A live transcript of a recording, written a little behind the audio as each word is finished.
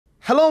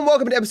Hello and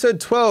welcome to episode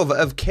 12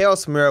 of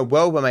Chaos Mirror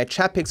World, where my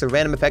chat picks a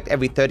random effect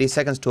every 30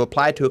 seconds to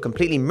apply to a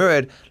completely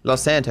mirrored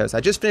Los Santos. I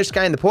just finished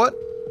scanning the port.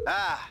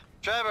 Ah,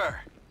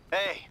 Trevor.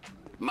 Hey.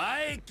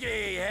 Mikey,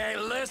 hey,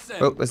 listen.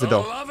 Oh, where's the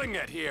door? Loving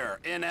it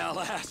here in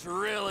LS,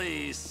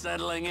 really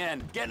settling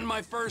in. Getting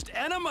my first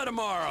enema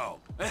tomorrow.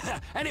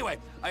 Anyway,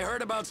 I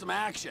heard about some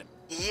action.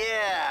 Yeah,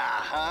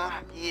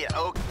 huh? Yeah,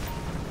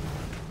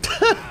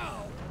 okay.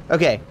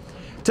 Okay.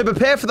 To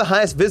prepare for the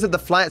heist, visit the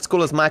flight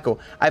school as Michael.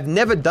 I've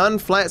never done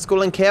flight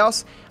school in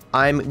Chaos.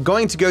 I'm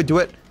going to go do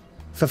it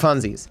for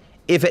funsies.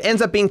 If it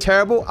ends up being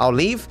terrible, I'll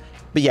leave.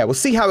 But yeah, we'll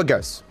see how it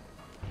goes.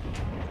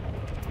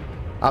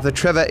 After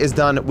Trevor is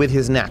done with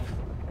his nap,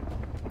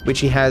 which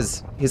he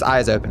has his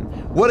eyes open.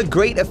 What a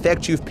great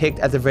effect you've picked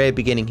at the very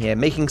beginning here,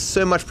 making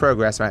so much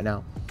progress right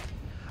now.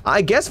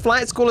 I guess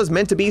flight school is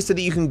meant to be so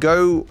that you can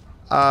go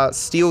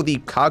steal the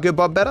cargo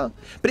bob better.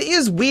 But it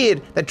is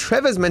weird that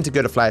Trevor's meant to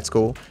go to flight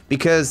school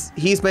because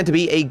he's meant to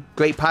be a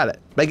great pilot.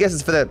 But I guess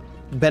it's for the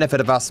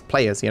benefit of us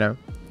players, you know.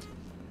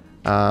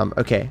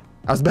 Okay,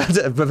 I was about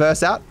to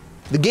reverse out.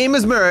 The game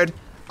is mirrored.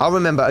 I'll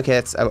remember. Okay,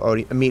 that's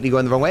already immediately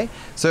going the wrong way.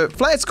 So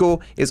flight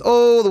school is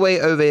all the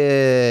way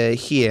over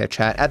here,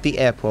 chat, at the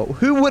airport.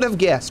 Who would have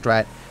guessed,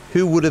 right?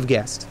 Who would have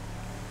guessed?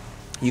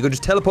 You could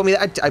just teleport me.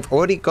 I've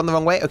already gone the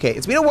wrong way. Okay,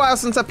 it's been a while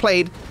since I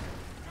played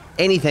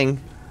anything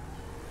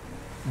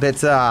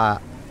that's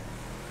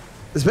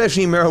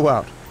especially Mirror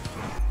World.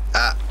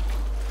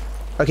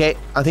 Okay,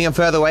 I think I'm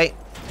further away.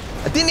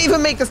 I didn't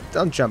even make this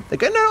jump.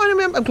 Okay,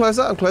 no, I'm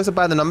closer. I'm closer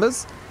by the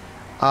numbers.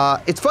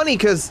 It's funny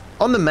because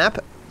on the map.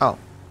 Oh.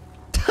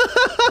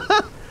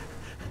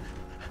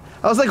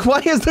 I was like,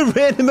 why is the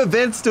random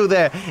event still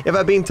there if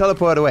I'm being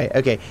teleported away?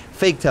 Okay,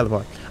 fake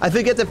teleport. I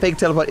forget that fake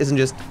teleport isn't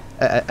just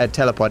a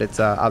teleport, it's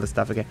other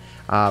stuff. Okay,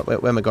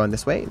 where am I going?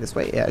 This way? This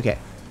way? Yeah, okay.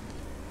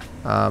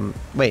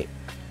 Wait.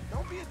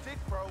 Don't be a dick,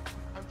 bro.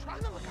 I'm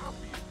trying to look out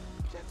for you.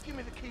 Just give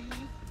me the keys.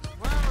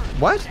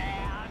 What?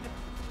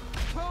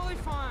 Totally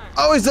fine.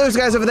 Oh, it's those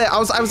guys over there. I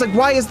was like,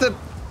 why is the...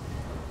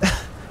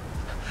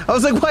 I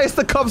was like, why is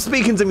the cop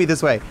speaking to me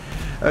this way?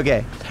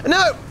 Okay.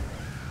 No!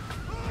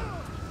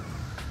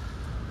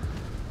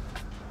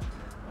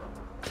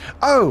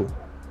 Oh!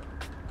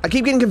 I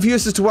keep getting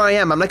confused as to where I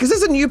am. I'm like, is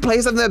this a new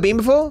place I've never been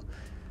before?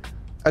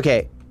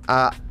 Okay,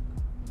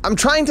 I'm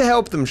trying to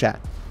help them, chat.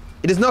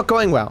 It is not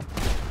going well.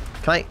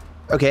 Can I?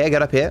 Okay, I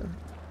got up here.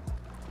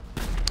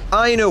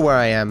 I know where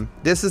I am.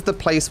 This is the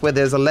place where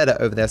there's a letter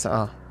over there,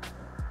 so,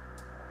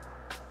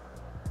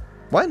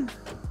 What?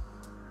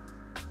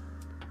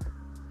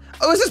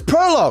 Oh, is this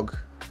prologue?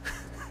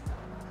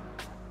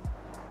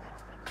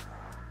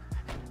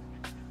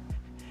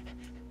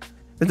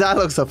 The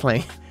dialogues are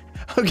playing.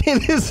 Okay,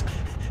 this...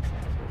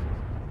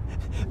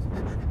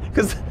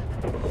 Because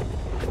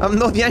I'm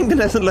North Yankton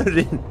hasn't loaded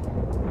in.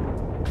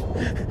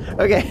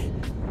 Okay.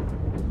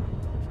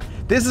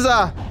 This is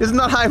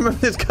not how I remember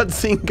this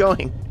cutscene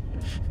going.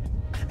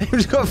 They've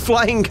just got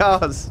flying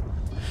cars.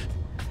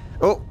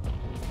 Oh.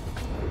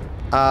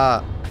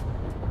 Oh,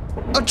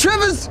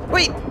 Trevor's!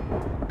 Wait!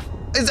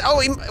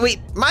 Wait,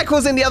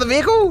 Michael's in the other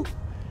vehicle?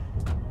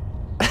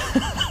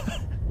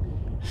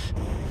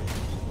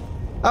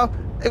 Oh,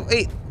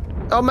 wait.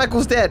 Oh,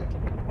 Michael's dead.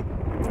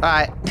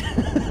 Alright.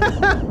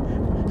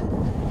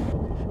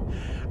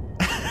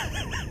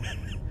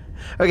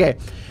 Okay.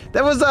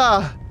 That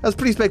was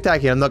pretty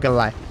spectacular, I'm not gonna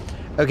lie.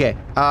 Okay,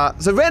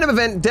 so random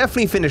event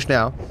definitely finished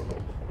now.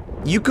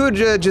 You could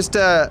just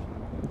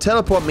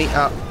teleport me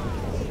out.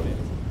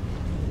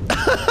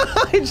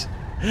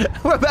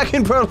 We're back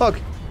in prologue.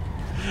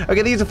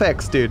 Okay, these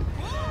effects, dude.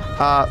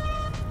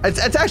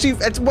 It's actually,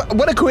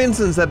 what a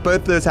coincidence that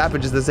both of those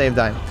happened just at the same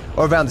time.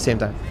 Or around the same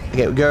time.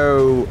 Okay, we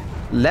go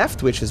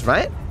left, which is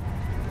right.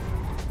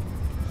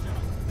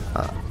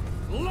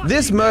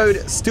 This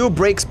mode still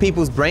breaks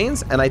people's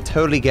brains, and I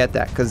totally get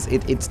that, because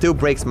it still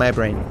breaks my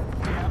brain.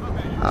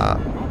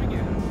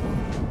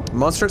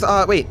 Monstrous,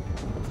 wait.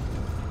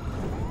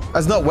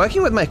 It's not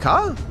working with my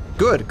car?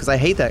 Good, because I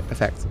hate that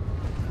effect.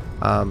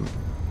 I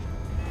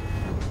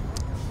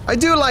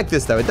do like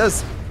this, though. It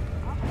does...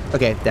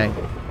 Okay, dang.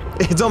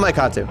 It's on my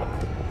car, too.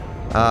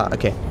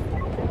 Okay.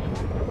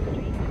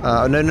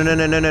 No.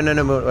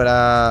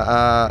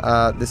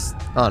 This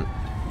on.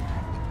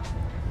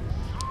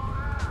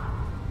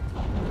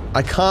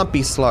 I can't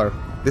be slow.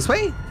 This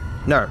way?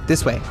 No,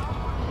 this way.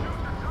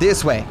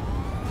 This way.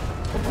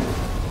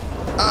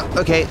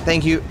 Okay,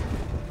 thank you.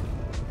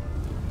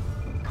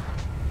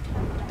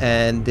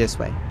 And this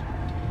way.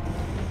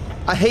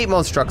 I hate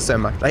Monstruct so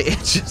much. Like,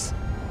 it's just...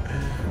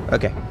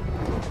 Okay.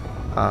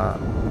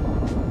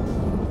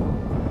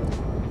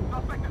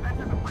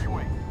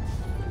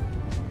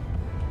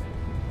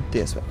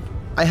 This way.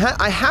 I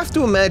have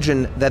to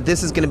imagine that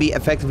this is going to be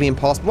effectively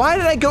impossible. Why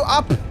did I go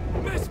up?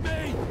 Miss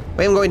me.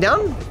 Wait, I'm going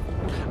down?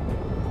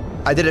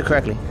 I did it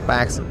correctly, by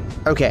accident.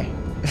 Okay.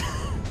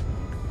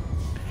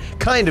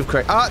 Kind of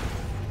correct.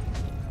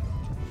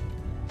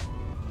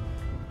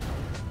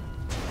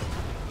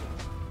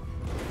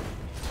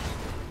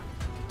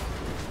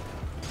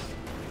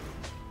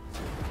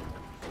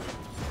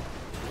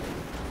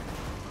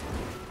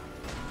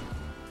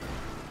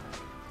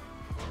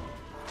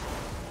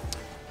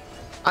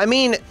 I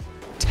mean,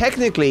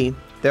 technically,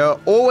 there are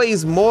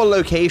always more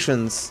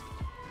locations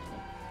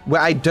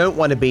where I don't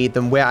want to be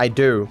than where I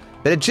do.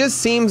 But it just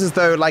seems as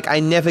though, like, I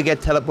never get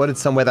teleported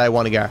somewhere that I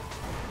want to go.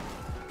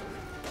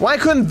 Why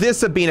couldn't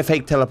this have been a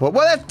fake teleport?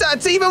 Well,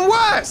 that's even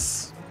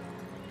worse!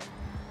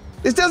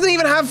 This doesn't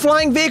even have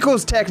flying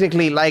vehicles,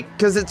 technically, like,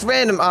 because it's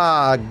random.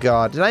 Ah,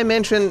 God. Did I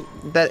mention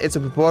that it's a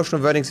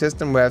proportional voting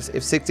system where if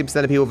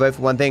 60% of people vote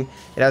for one thing,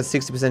 it has a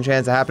 60%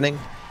 chance of happening?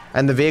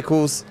 And the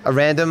vehicles are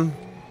random?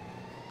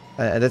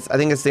 I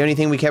think it's the only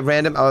thing we kept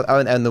random. Oh,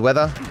 and the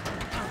weather.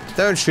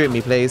 Don't shoot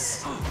me,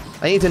 please.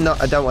 I need to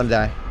not. I don't want to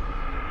die.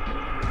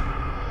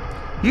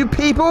 You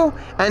people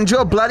and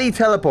your bloody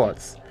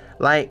teleports.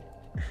 Like.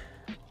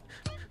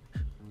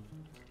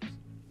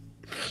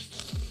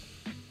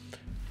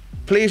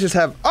 Please just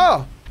have.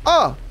 Oh!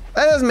 That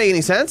doesn't make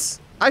any sense.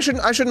 I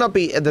should not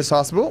be at this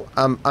hospital.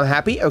 I'm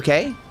happy.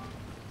 Okay.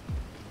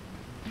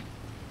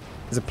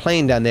 There's a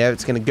plane down there.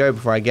 It's gonna go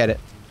before I get it.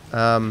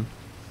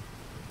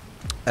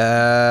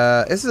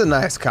 This is a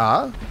nice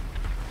car,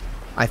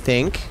 I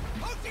think.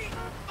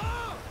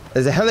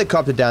 There's a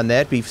helicopter down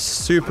there. It'd be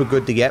super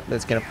good to get, but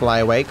it's gonna fly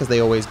away because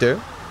they always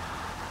do.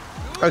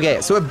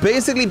 Okay, so we're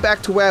basically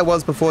back to where I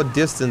was before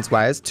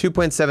distance-wise.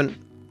 2.7.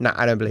 Nah,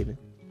 I don't believe you.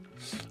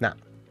 Nah.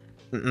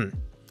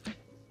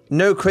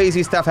 No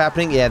crazy stuff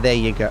happening. Yeah, there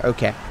you go.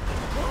 Okay.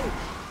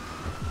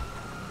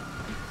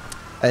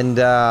 And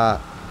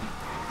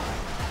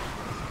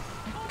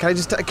can I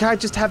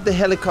just have the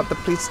helicopter,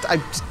 please?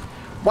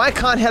 Why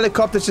can't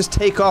helicopters just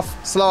take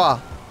off slower?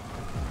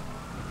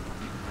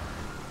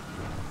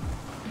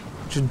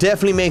 Should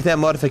definitely make that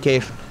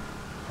modification.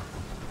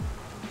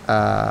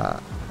 So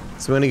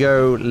we're gonna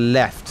go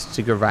left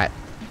to go right.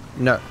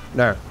 No,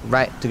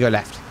 right to go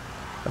left.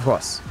 Of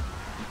course.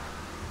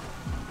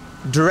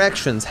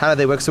 Directions, how do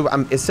they work? So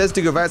it says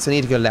to go right, so I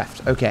need to go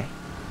left. Okay.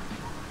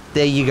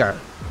 There you go.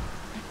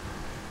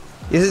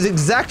 This is the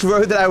exact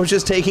road that I was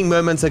just taking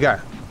moments ago.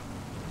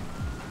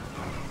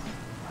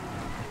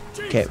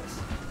 Okay.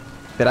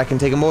 But I can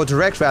take a more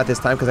direct route this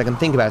time because I can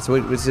think about it. So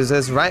it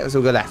says right, so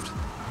we'll go left.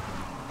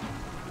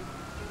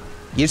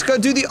 You just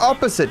gotta do the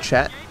opposite,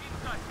 chat.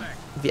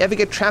 If you ever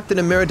get trapped in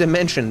a mirror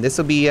dimension, this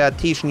will be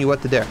teaching you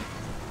what to do.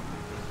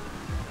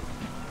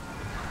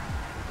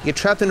 You get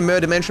trapped in a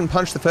mirror dimension,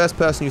 punch the first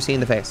person you see in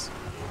the face.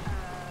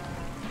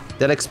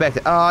 They'll expect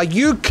it. Ah,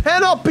 you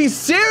cannot be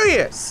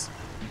serious!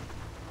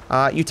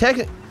 You take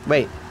it.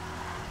 Wait.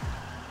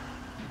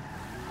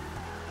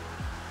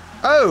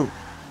 Oh!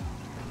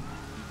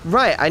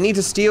 Right, I need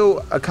to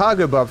steal a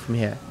cargo bob from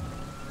here.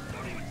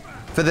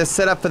 For the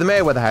setup for the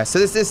Merryweather house. So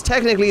this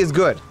technically is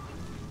good.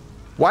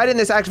 Why didn't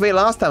this activate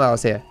last time I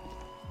was here?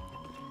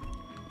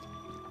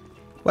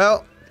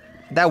 Well,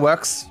 that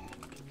works.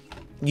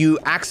 You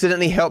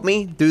accidentally helped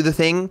me do the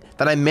thing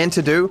that I meant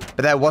to do, but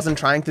that I wasn't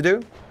trying to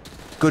do.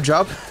 Good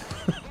job.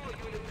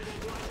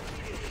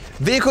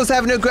 Vehicles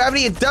have no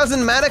gravity. It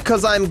doesn't matter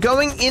because I'm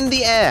going in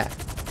the air.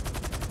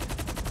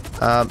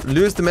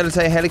 Lose the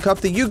military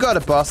helicopter. You got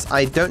it, boss.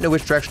 I don't know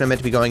which direction I'm meant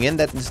to be going in.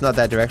 It's not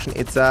that direction.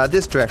 It's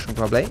this direction,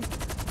 probably.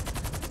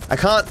 I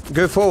can't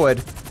go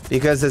forward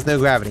because there's no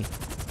gravity.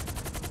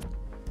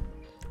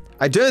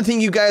 I don't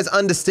think you guys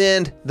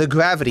understand the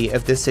gravity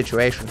of this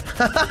situation.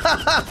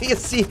 You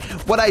see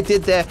what I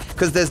did there?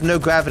 Because there's no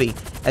gravity.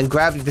 And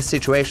gravity of this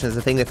situation is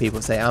the thing that people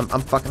say. I'm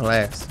fucking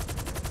hilarious.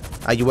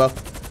 You're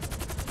welcome.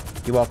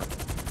 You're welcome.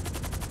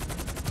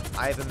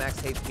 I have a max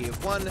HP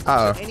of 1,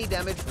 so any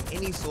damage from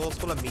any source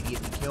will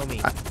immediately kill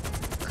me.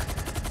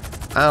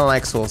 I don't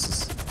like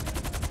sources.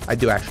 I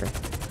do, actually.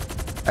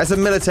 That's a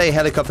military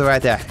helicopter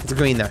right there. It's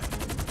green, though.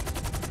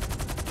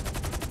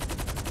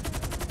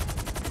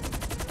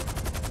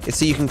 It's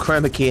so you can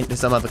chroma key into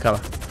some other color.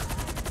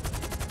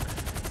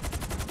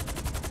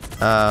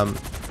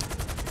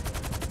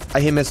 I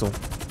hear missile.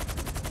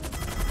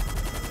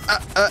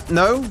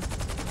 No.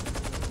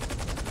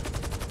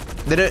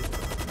 They don't...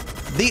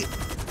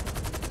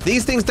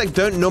 These things like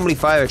don't normally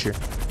fire at you.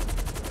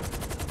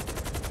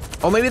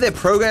 Or maybe they're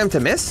programmed to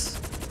miss?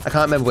 I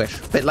can't remember which.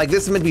 But like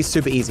this is meant to be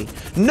super easy.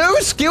 No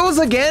skills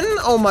again?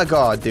 Oh my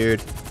god,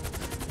 dude.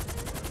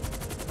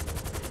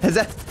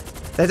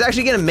 That's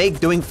actually gonna make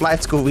doing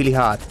flight school really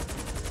hard.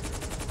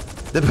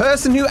 The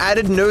person who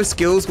added no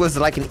skills was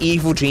like an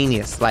evil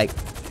genius. Like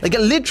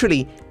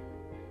literally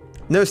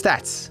no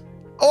stats.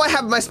 Oh, I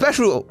have my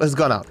special has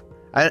gone up.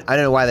 I don't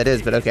know why that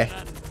is, but okay.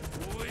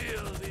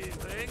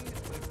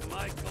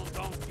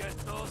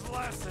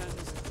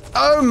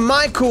 Oh,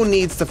 Michael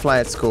needs to fly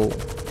at school.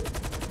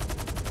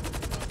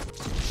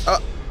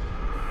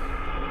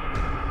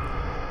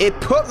 It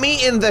put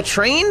me in the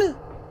train?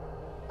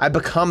 I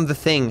become the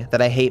thing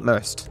that I hate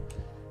most.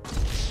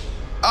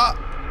 What?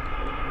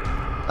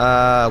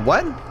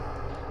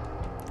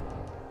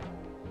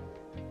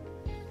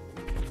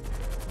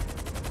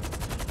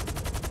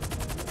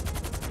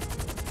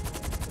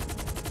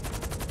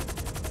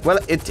 Well,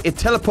 it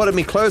teleported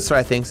me closer,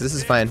 I think, so this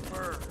is fine.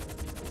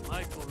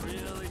 Michael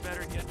really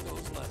better get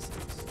those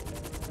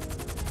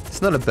lessons.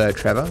 It's not a bird,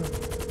 Trevor.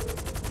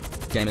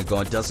 Gamer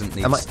God doesn't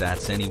need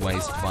stats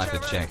anyways, Viper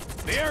check.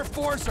 The Air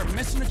Force are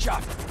missing a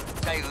chopper.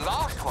 They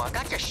lost one.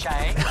 That's a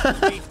shame.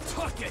 They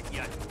took it,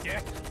 you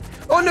dick.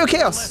 Oh, no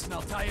chaos. Listen,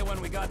 I'll tell you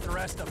when we got the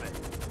rest of it.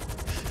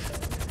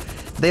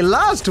 They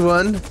lost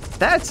one?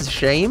 That's a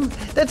shame.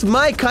 That's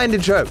my kind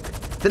of joke.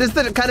 That is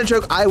the kind of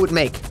joke I would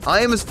make.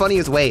 I am as funny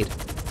as Wade.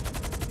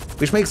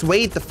 Which makes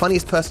Wade the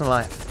funniest person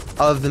alive.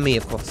 Other than me,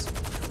 of course.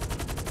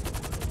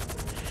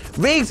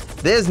 Rigged?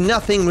 There's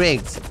nothing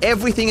rigged.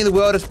 Everything in the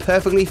world is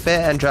perfectly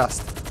fair and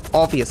just.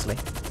 Obviously.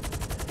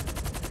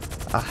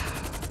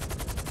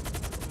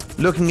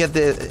 Looking at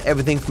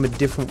everything from a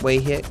different way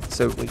here.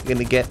 So we're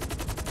gonna get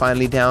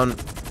finally down.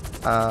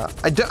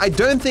 I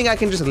don't think I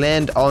can just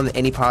land on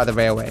any part of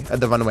the railway,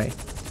 the runway.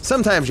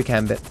 Sometimes you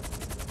can, but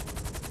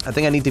I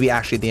think I need to be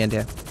actually at the end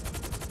here.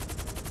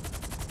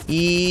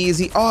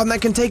 Easy. Oh, and I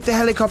can take the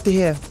helicopter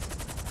here.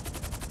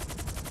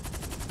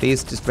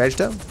 Please just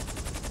register.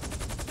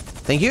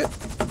 Thank you.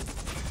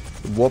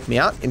 Warp me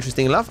out.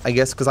 Interesting enough. I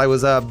guess because I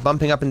was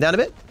bumping up and down a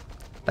bit.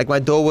 Like my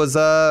door was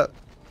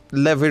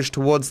leveraged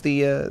towards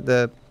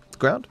the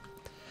ground.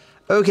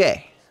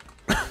 Okay.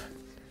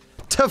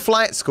 To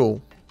flight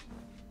school.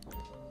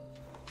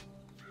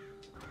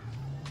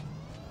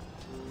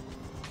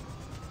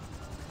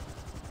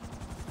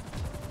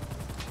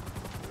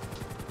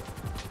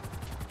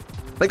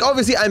 Like,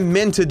 obviously, I'm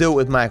meant to do it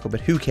with Michael, but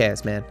who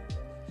cares, man?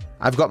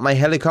 I've got my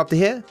helicopter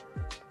here.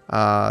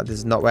 This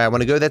is not where I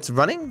want to go. That's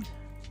running.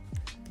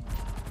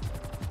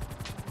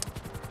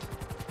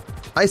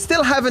 I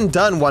still haven't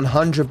done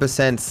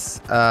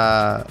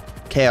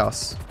 100%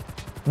 chaos.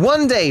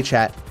 One day,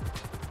 chat.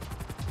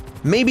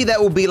 Maybe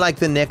that will be like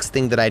the next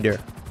thing that I do.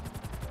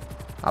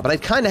 But I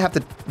kind of have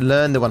to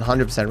learn the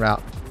 100%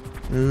 route.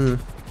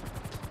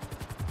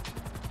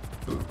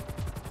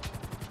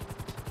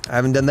 I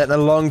haven't done that in a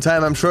long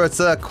time. I'm sure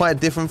it's quite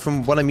different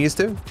from what I'm used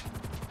to.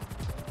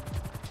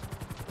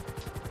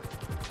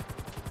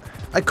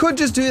 I could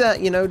just do that,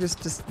 you know,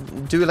 just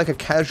do like a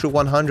casual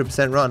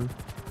 100% run.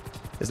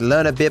 Just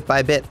learn it bit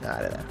by bit.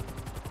 I don't know.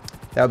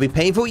 That would be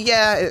painful.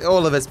 Yeah,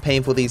 all of it's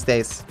painful these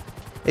days.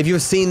 If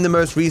you've seen the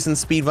most recent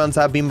speedruns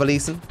I've been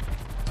releasing.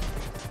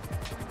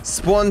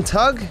 Spawn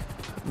tug.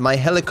 My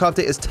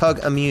helicopter is tug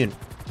immune.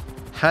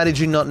 How did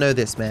you not know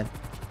this, man?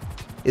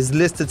 It's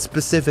listed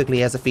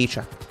specifically as a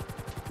feature.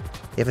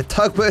 If a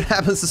tugboat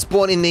happens to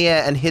spawn in the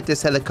air and hit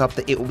this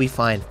helicopter, it will be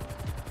fine.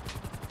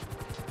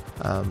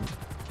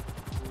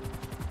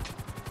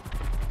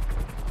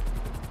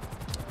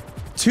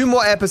 2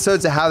 more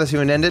episodes of How the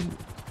Speedrun Ended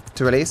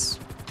to release.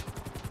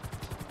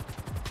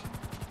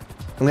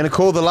 I'm gonna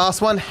call the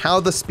last one How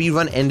the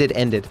Speedrun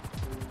Ended.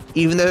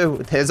 Even though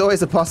there's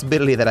always a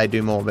possibility that I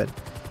do more, but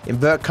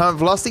invert current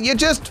velocity, you're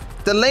just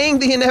delaying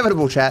the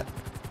inevitable, chat.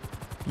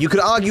 You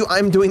could argue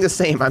I'm doing the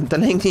same. I'm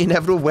delaying the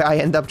inevitable where I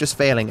end up just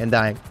failing and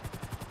dying.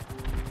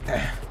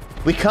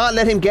 We can't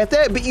let him get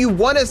there, but you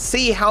want to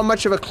see how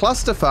much of a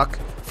clusterfuck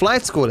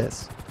flight school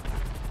is.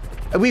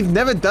 And we've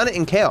never done it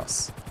in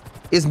chaos.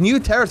 It's new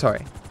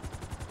territory.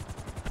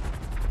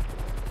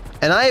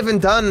 And I haven't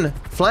done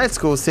flight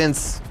school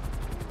since,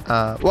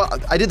 well,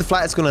 I did the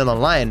flight school in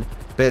online,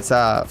 but it's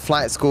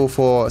flight school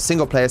for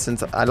single player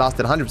since I last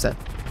did 100%.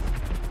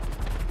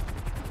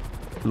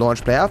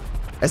 Launch play up.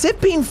 Has it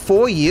been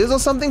 4 years or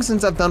something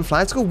since I've done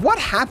flight school? What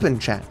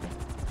happened, chat?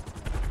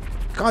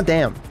 God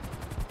damn.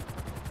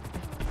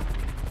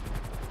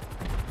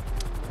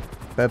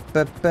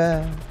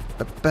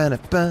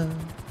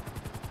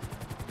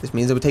 This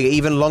means it would take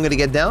even longer to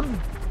get down.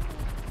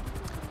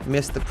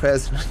 Mr.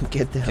 President,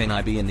 get down. Can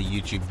I be in the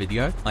YouTube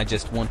video? I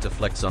just want to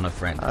flex on a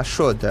friend.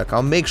 Sure, Dirk.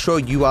 I'll make sure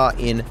you are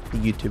in the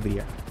YouTube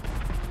video.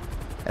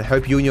 I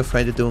hope you and your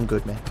friend are doing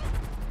good, man.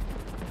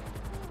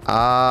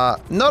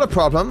 Not a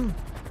problem.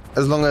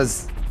 As long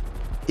as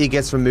it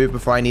gets removed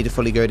before I need to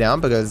fully go down,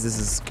 because this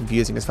is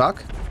confusing as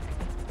fuck.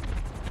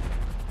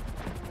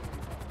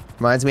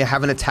 Reminds me of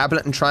having a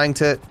tablet and trying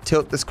to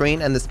tilt the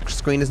screen, and the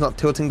screen is not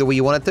tilting the way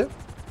you want it to.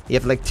 You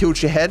have to like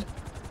tilt your head.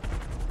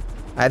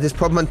 I have this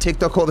problem on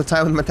TikTok all the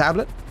time with my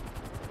tablet.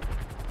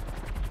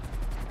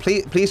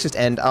 Please just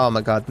end. Oh my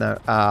god, no.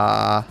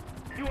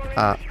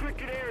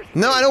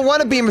 No, I don't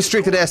want to be in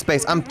restricted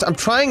airspace. I'm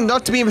trying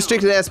not to be in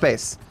restricted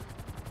airspace.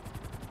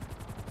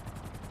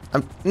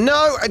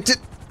 No,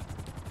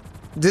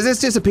 does this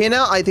disappear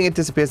now? I think it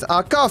disappears.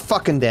 Oh, god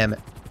fucking damn it.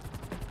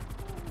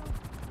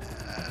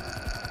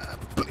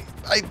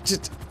 I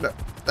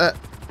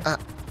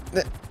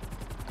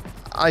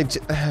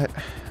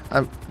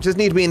just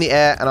need to be in the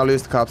air and I'll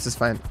lose the cops. It's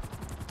fine.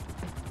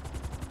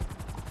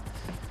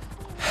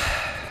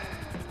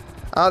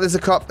 Oh, there's a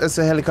cop. There's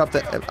a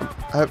helicopter.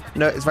 I hope,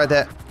 no, it's right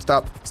there.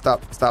 Stop,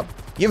 stop, stop.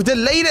 You've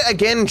delayed it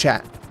again,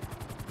 chat.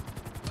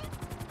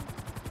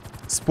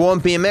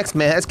 Spawn BMX,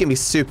 man, that's gonna be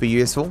super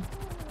useful.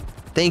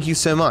 Thank you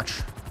so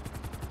much.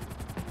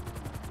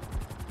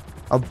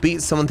 I'll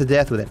beat someone to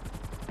death with it.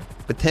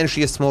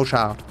 Potentially a small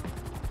child.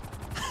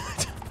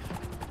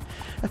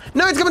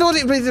 No, it's coming towards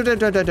you. Please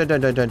don't.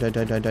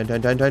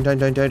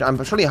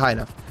 I'm surely high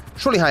enough.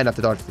 Surely high enough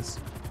to dodge this.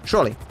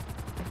 Surely.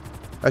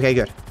 Okay,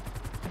 good.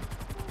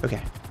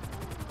 Okay.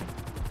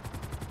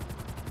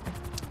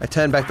 I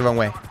turned back the wrong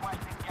way.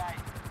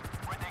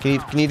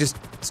 Can you just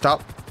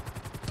stop?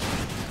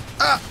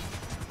 Ah!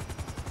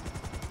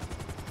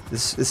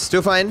 This is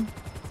still fine.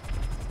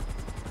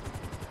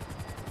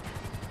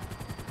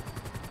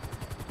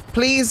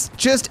 Please,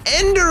 just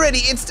end already.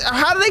 It's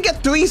how did I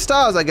get 3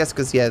 stars? I guess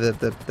because yeah,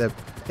 the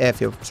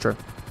airfield. True.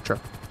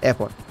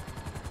 Airport.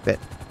 Bit.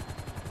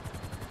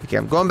 Okay,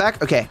 I'm going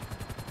back. Okay.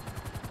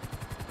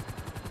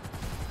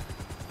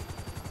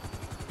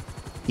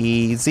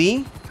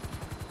 Easy.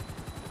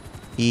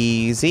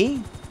 Easy.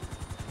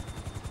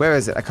 Where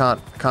is it? I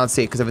can't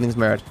see it because everything's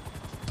mirrored.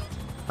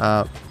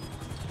 No.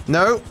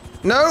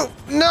 No!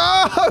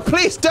 No!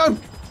 Please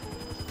don't!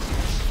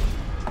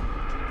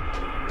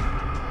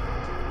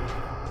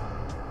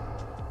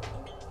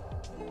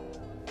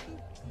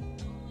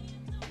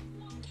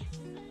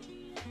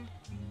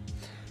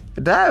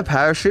 Did I have a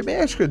parachute?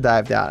 Maybe I should have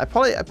dived out. I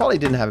probably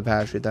didn't have a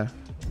parachute though.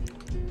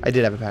 I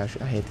did have a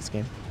parachute. I hate this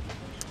game.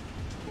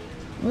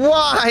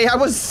 Why? I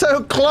was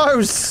so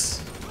close!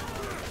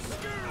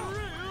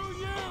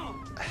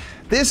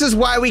 This is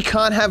why we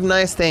can't have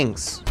nice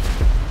things.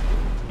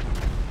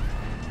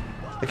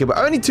 Okay, we're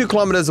only 2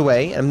 kilometers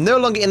away. I'm no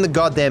longer in the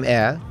goddamn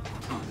air.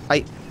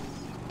 I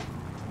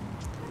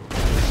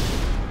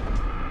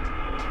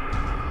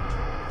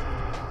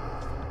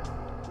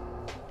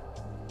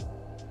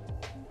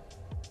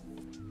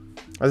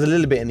was a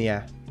little bit in the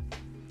air.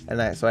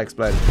 And so I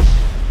exploded.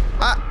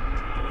 Ah!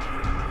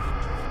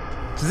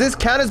 Does this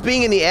count as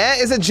being in the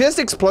air? Is it just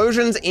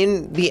explosions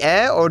in the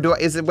air? Or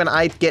is it when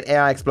I get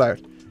air, I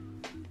explode?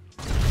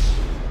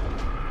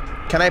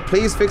 Can I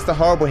please fix the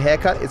horrible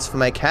haircut? It's for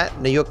my cat.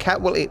 No, your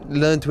cat will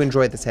learn to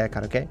enjoy this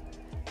haircut, okay?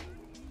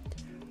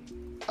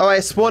 Oh, I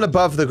spawn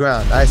above the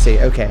ground. I see,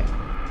 okay.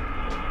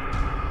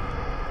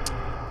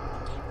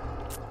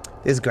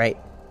 This is great.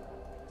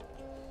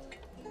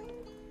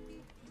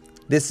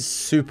 This is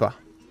super.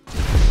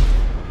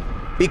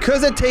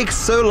 Because it takes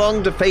so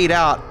long to fade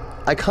out,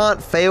 I can't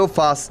fail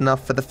fast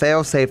enough for the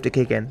fail-safe to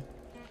kick in.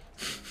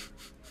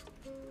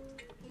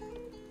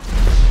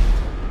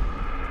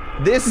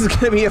 This is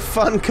gonna be a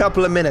fun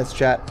couple of minutes,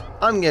 chat.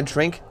 I'm gonna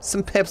drink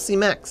some Pepsi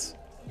Max.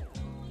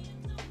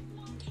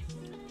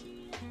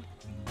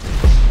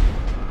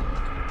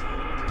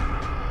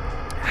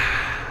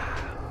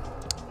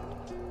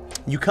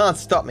 You can't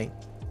stop me.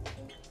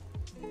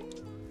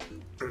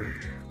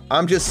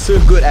 I'm just so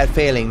good at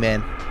failing,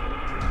 man.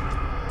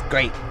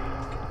 Great.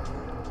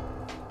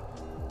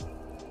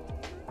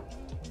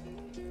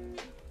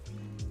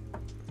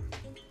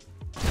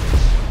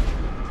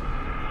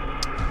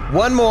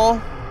 One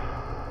more.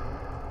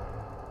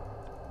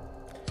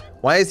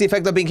 Why is the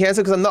effect not being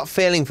cancelled? Because I'm not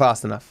failing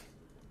fast enough.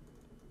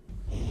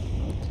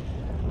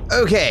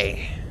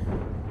 Okay.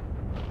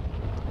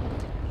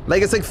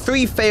 Like, it's like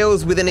 3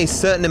 fails within a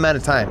certain amount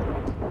of time.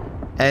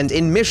 And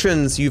in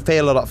missions, you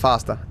fail a lot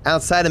faster.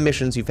 Outside of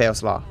missions, you fail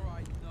slower.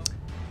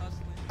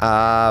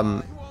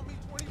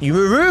 You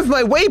removed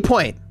my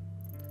waypoint!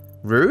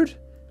 Rude.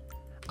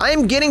 I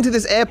am getting to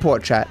this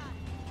airport, chat.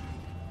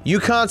 You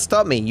can't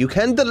stop me. You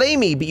can delay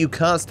me, but you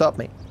can't stop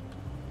me.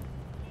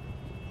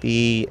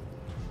 The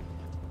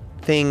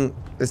thing...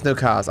 There's no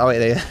cars. Oh, wait,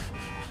 there.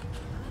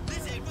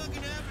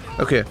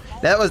 Okay.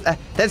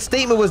 That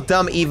statement was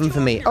dumb even for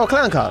me. Oh,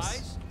 clown cars.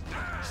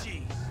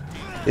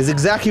 Is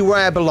exactly where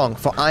I belong,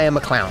 for I am a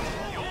clown.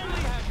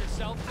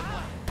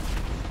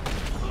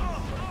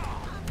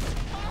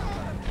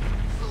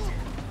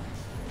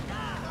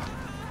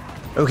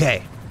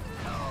 Okay.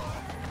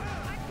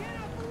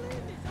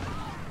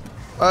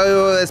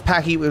 Oh, there's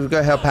Packy. We'll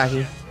go help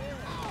Packy.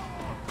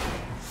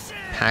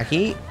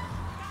 Packy.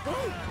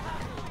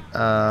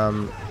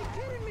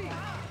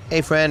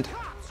 Hey, friend.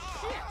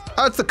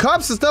 Oh, it's the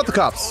cops? It's not the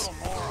cops.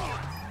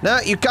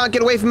 No, you can't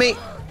get away from me.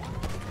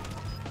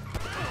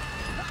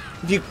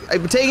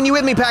 I'm taking you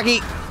with me,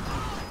 Packy.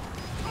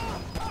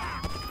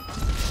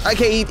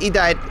 Okay, he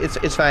died.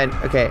 It's fine.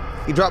 Okay,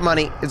 he dropped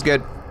money. It's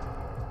good.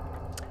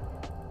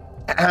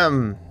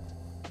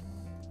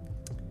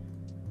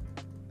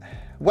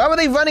 Why were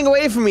they running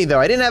away from me though?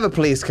 I didn't have a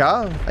police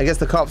car. I guess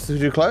the cops were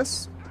too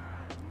close.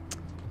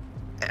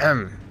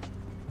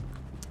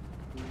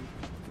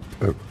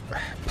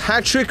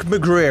 Patrick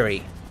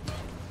McGreary.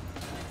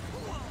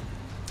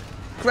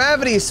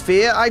 Gravity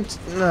sphere.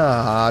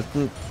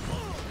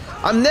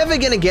 I'm never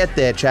gonna get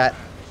there, chat.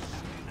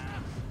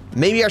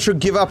 Maybe I should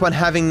give up on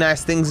having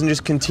nice things and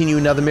just continue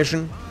another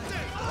mission.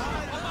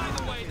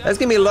 There's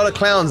gonna be a lot of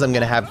clowns I'm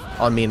gonna have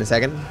on me in a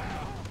second.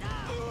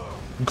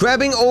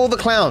 Grabbing all the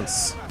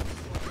clowns.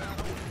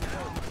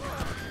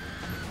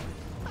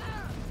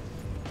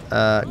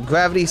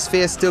 Gravity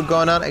sphere still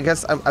going on. I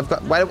guess I've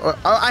got.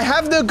 I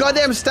have no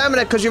goddamn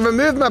stamina because you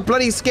removed my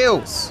bloody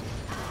skills.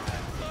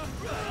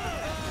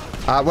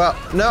 Well,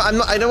 no, I'm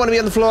not. I don't want to be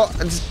on the floor.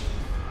 I'm just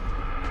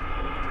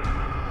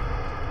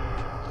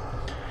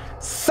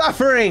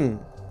suffering.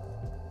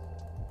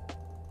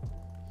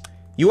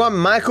 You want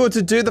Michael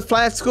to do the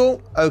flight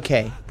school?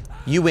 Okay,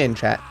 you win,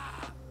 chat.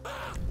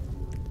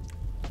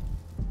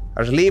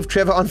 I'll leave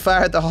Trevor on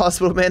fire at the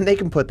hospital, man. They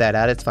can put that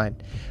out. It's fine.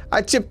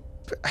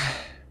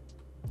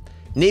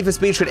 Need for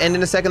Speed should end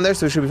in a second though,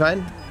 so we should be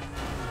fine.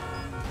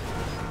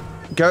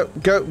 Go,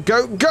 go,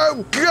 go,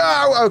 go,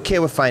 go! Okay,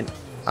 we're fine.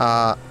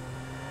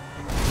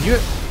 You...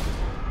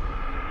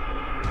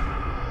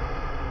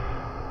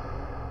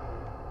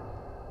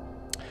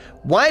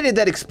 Why did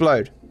that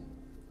explode?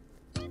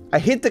 I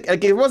hit the...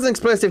 Like, it was an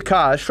explosive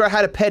car. Sure, I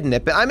had a pet in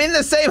it, but I'm in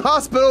the same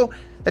hospital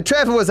that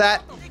Trevor was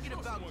at.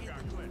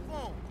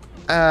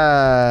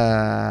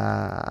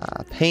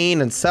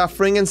 Pain and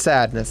suffering and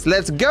sadness.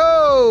 Let's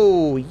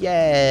go!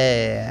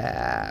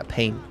 Yeah!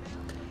 Pain.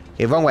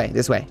 Okay, wrong way.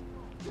 This way.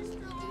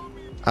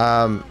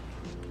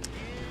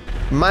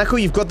 Michael,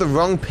 you've got the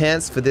wrong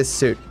pants for this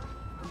suit.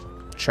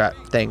 Chat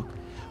thing.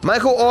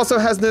 Michael also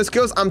has no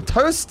skills. I'm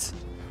toast.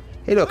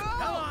 Hey, look.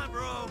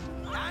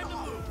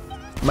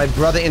 My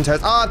brother in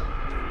toast. Ah!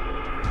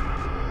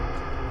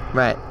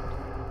 Right.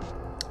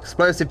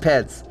 Explosive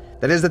pets.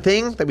 That is the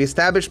thing that we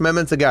established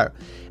moments ago.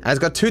 And it's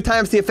got 2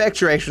 times the effect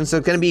duration, so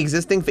it's going to be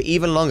existing for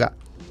even longer.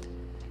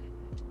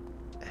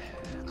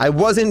 I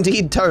was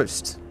indeed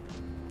toast.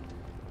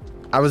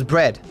 I was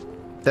bread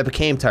that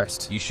became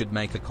toast. You should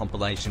make a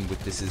compilation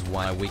with "This is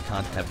why we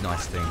can't have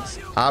nice things."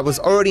 I was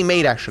already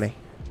made, actually.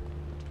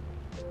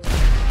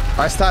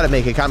 I started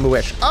making, can't be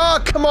wished. Oh,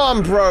 come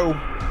on, bro!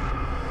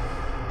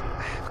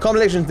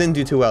 Compilations didn't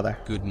do too well there.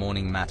 Good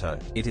morning, Matto.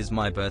 It is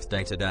my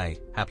birthday today.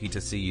 Happy to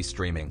see you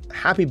streaming.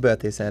 Happy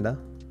birthday, Santa.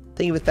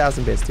 Thank you for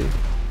 1,000 bits, too.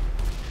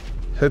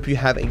 Hope you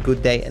have a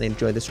good day and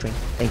enjoy the stream.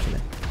 Thank you,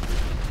 man.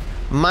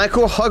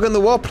 Michael, hug on the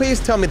wall. Please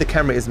tell me the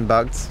camera isn't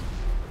bugged.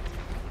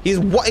 He's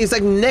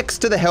like next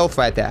to the health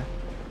right there.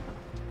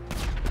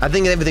 I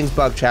think everything's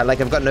bugged, chat.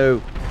 Like, I've got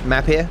no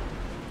map here.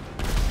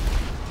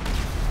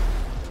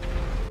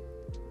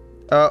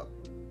 Oh,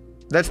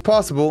 that's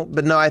possible,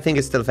 but no, I think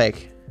it's still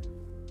fake.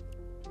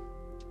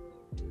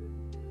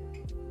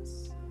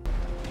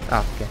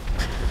 Oh, okay.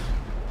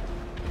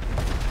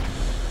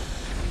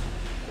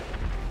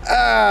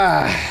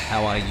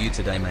 How are you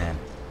today, man?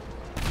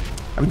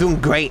 I'm doing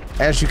great,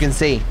 as you can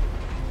see.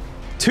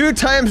 2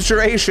 times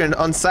duration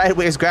on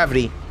sideways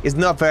gravity is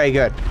not very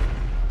good.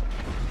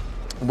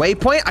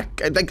 Waypoint?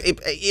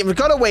 It's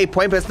got a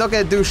waypoint, but it's not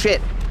gonna do shit.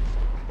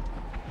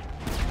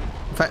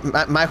 In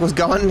fact, Michael's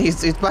gone.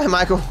 He's by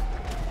Michael.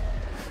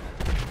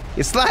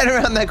 He's sliding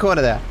around that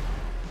corner there.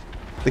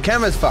 The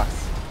camera's fucked.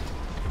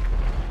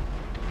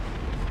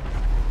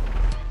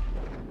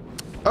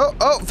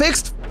 Oh,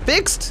 fixed!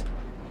 Fixed!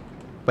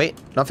 Wait,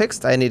 not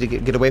fixed. I need to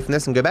get away from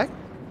this and go back.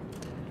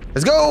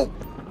 Let's go!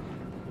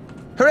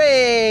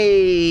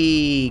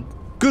 Hooray!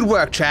 Good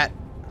work, chat.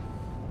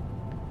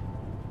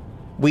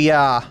 We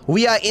are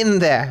in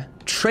there.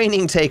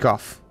 Training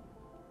takeoff.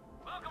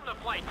 Welcome to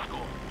flight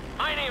school.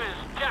 My name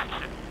is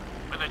Jackson,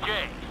 with a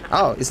J.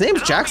 Oh, his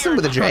name's Jackson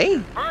with a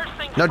J?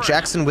 Not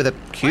Jackson with a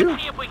Q?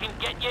 Let's see if we can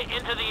get you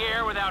into the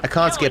air without I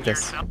can't skip killing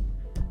this. yourself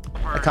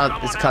I for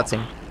can't, it's a someone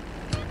cutscene. else.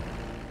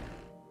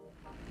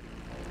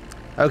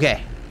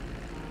 Okay.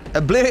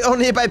 Oblivion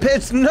only by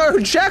pits. No,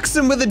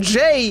 Jackson with a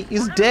J.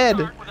 He's dead.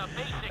 Start with a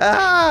basic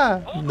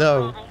Ah, hold the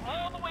no. throttle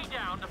all the way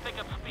down to pick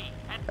up speed,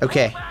 and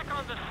Okay. pull back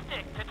on the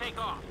stick to take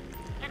off.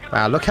 You can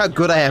Wow, look how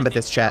good I am at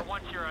this, chat.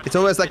 once you're It's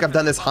almost like I've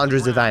done this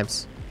hundreds of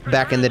times.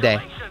 Back in the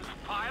day.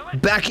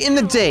 Back in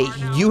the day,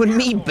 you and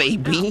me,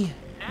 baby.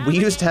 We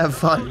used to have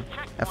fun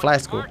at fly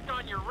school.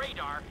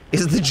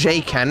 Is the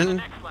J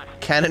canon?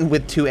 Canon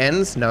with 2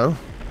 N's? No.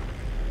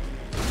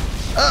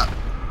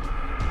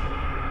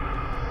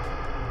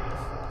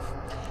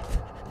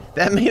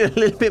 That made it a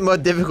little bit more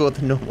difficult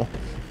than normal.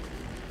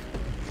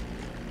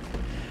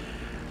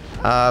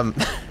 I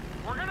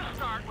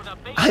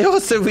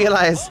also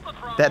realized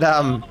that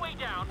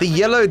the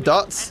yellow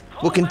dots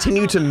will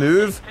continue to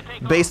move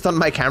based on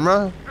my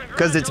camera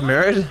because it's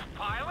mirrored.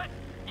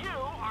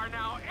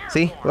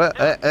 See?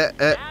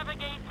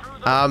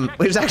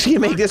 Which is actually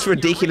make this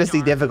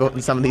ridiculously difficult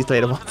in some of these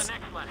later ones.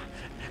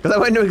 Because I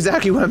won't know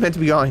exactly where I'm meant to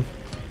be going.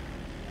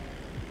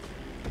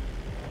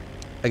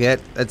 Okay,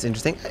 that's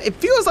interesting. It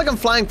feels like I'm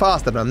flying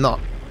faster, but I'm not.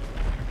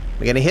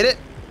 We're gonna hit it.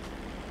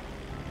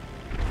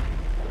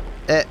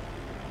 That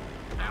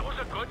was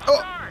a good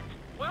start.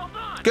 Well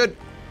done. Good.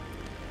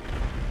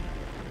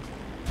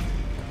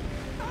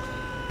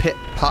 Pit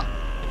pop.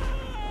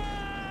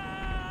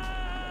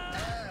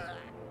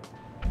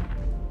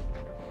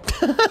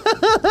 Now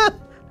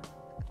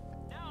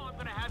I'm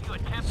gonna have you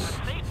attempt a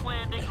safe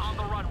landing on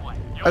the runway.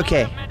 You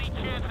Okay. won't have many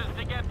chances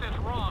to get this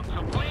wrong,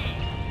 so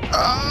please.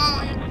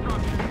 My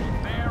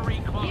instructions very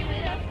closely.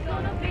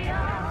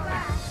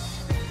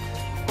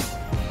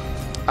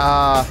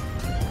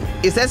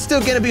 Is that still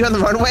gonna be on the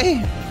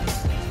runway?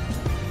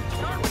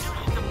 Start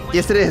reducing the plane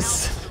Yes, it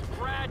is.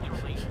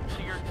 gradually, so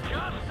you're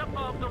just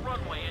above the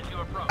runway as you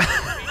approach. Be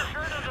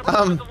sure to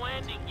deploy the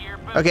landing gear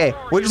before Okay,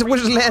 we'll you just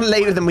land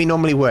later than we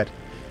normally would.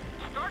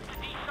 start to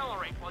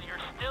decelerate while you're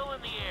still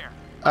in the air.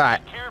 Alright,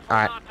 Careful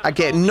alright. not to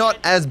Okay, fall not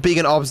in. as big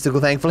an obstacle,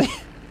 thankfully.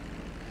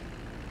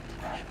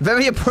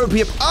 Very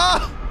appropriate.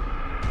 Ah!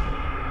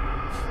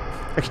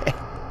 Okay.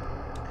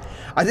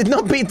 I did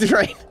not beat the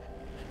train.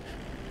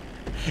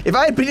 If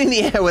I had been in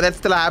the air, would that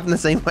still happen the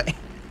same way?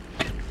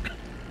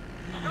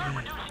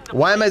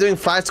 Why am I doing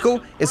flight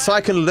school? It's so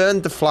I can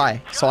learn to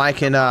fly. So I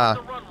can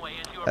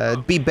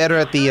be better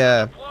at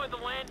the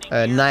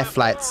knife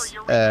flights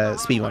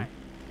speed one.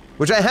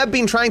 Which I have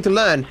been trying to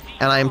learn,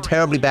 and I am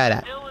terribly bad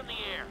at.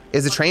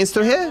 Is the train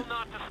still here?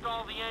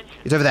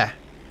 It's over there.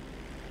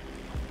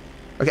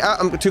 Okay,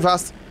 I'm too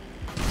fast.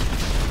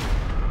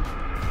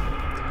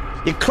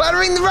 You're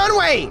cluttering the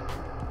runway!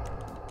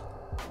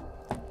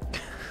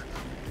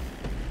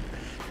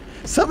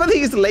 Some of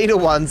these later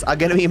ones are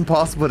going to be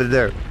impossible to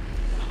do.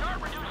 Start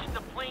reducing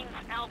the plane's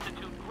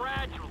altitude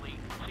gradually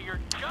so you're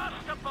just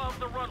above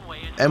the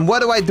runway. And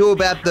what do I do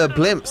about the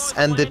blimps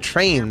and the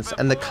trains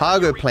and the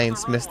cargo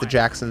planes, Mr.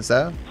 Jackson,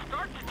 sir?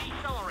 Start to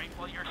decelerate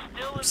while you're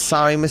still in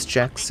Sorry, Miss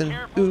Jackson.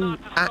 Ooh,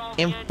 I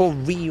am for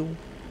real.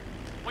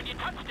 When you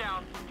touch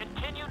down,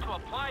 continue to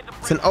apply the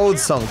It's an old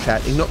song,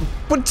 chat.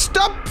 But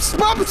stop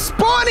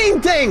spawning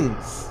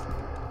things!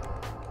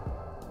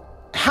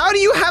 How do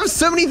you have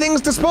so many things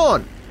to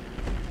spawn?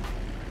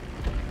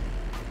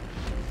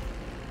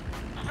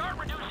 Start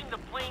reducing the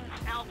plane's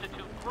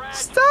altitude gradually.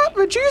 Stop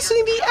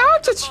reducing the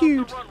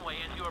altitude. The runway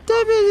as you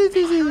approach.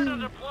 Be sure to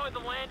deploy the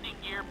landing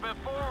gear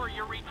before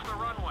you reach the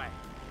runway.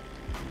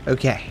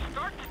 Okay.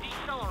 Start to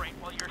decelerate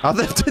while you're Oh,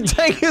 the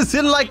tank is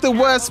in like the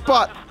worst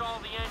spot. Stall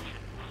the engine.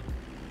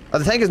 Oh,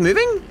 the tank is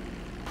moving?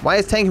 Why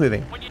is tank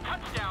moving? When you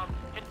touch down,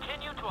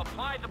 continue to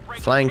apply the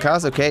brake. Flying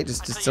cars? Okay,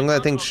 just some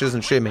other thing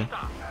doesn't shoot me.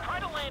 Try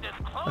to land as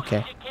close Okay.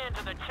 as you can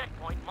to the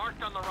checkpoint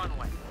marked on the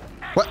runway.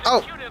 What? Oh.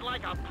 Executed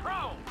like a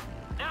pro.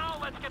 Now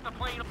let's get the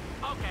plane.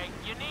 Okay,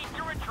 you need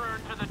to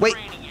return to the Wait.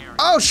 training area.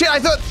 Oh shit, I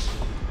thought...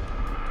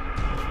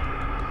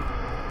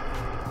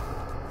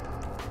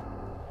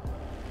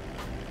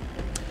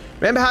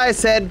 Remember how I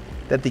said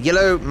that the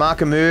yellow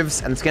marker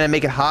moves and it's gonna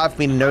make it hard for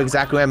me to know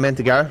exactly where I'm meant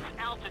to go?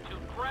 Altitude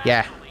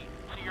Yeah. gradually,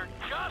 so you're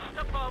just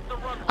above the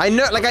runway. I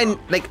know,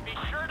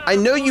 I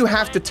know you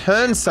have to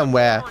turn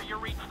somewhere, Before you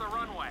reach the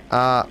runway.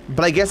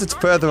 but I guess it's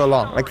further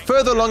along. Like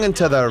further along and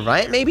to the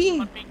right, maybe?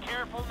 But be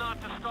careful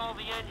not to stall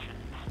the engine.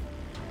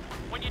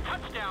 When you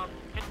touch down,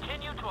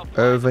 continue to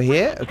apply Over the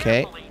here? brake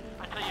Okay. carefully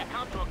until you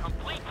come to a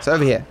complete It's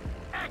over here.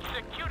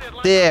 Executed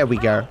like There a we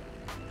pro. go.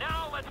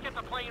 Now let's get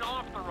the plane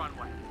off the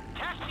runway.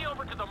 Taxi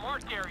over to the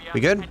marked area. We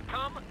good? And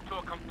come to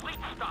a complete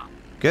stop.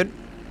 Good?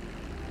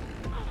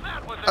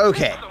 That was an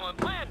Okay.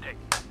 excellent landing.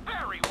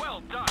 Very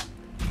well done.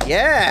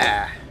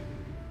 Yeah!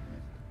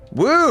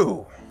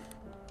 Woo!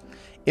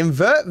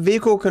 Invert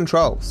vehicle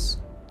controls.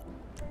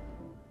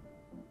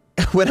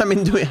 when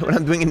I'm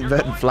doing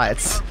inverted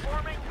flights.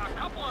 Performing a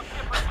couple of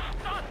different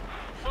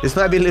stunts. This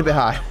might be a little bit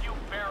high. A few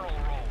barrel rolls.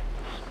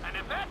 And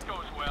if that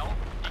goes well,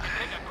 you can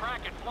take a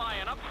crack at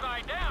flying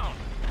upside down.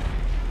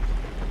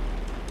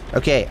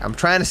 Okay, I'm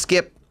trying to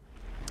skip.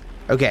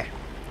 Okay.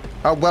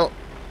 Oh, well.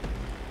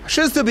 I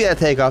should still be able to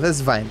take off. This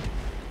is fine.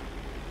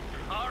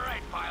 All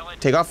right, pilot.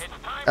 Take off. It's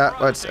time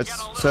for us to It's get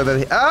a so little over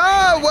here.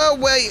 Oh, well,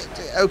 wait.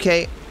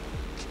 Okay.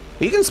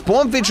 You can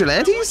spawn I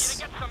vigilantes? want you to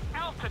get some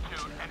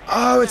altitude and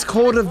Oh, it's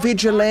called a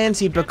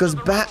vigilante because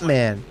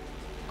Batman.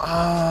 Oh,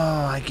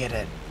 I get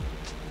it.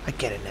 I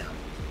get it now.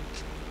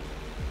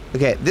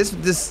 Okay, this.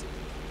 Good.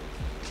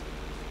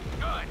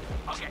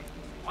 Okay.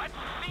 Let's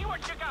see what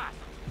you got.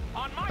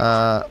 On my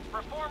mark,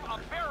 perform a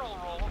barrel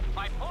roll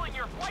by pulling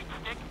your flight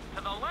stick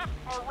to the left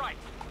or right.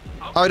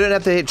 Okay. Oh, I don't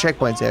have to hit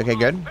checkpoints here. Okay,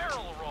 good.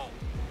 Barrel roll.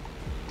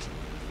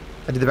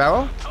 I did the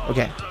barrel?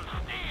 Okay. Toes of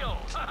steel.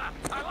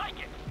 I like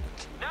it.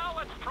 Now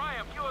let's try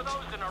a few of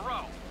those in a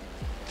row.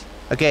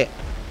 Okay.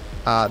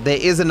 There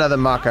is another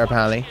marker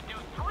apparently. You do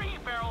 3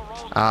 barrel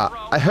rolls in a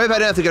row. I hope I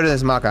don't have to go to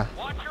this marker.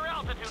 Watch your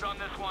altitude on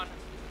this one.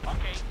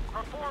 Okay,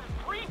 perform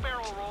 3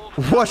 barrel rolls.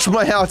 Watch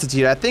my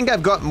altitude. I think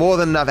I've got more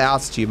than enough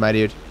altitude, my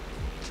dude.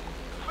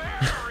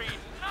 Very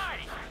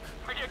nice.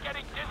 Are you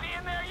getting dizzy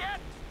in there yet?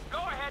 Go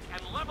ahead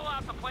and level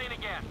out the plane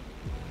again.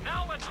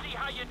 Now let's see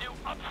how you do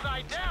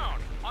upside down.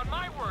 On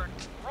my word,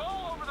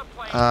 roll over the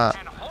plane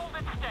and hold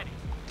it steady.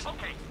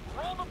 Okay,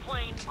 roll the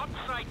plane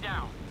upside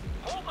down.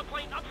 Hold the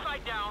plane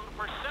upside down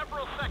for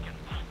several seconds.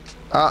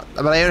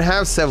 But I don't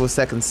have several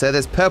seconds, sir.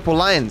 There's purple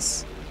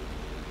lines.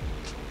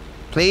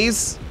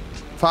 Please.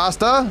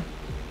 Faster.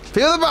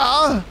 Feel the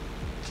bar.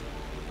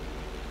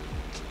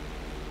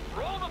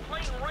 Roll the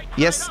plane right side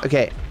Yes, up.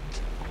 okay.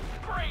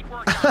 Great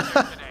work out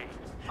there today.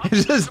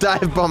 It's just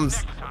dive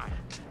bombs. Next time.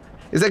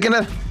 Is that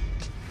gonna...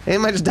 It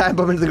might just dive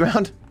bomb into the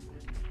ground.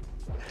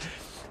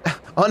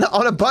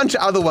 On a bunch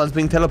of other ones,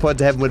 being teleported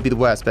to heaven would be the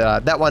worst,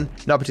 but that one,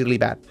 not particularly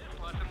bad. This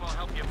lesson will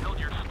help you build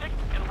your stick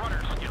and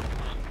rudder skills.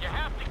 You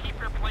have to keep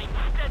your plane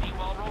steady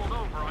while rolled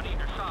over on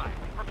either side.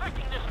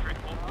 Perfecting this trick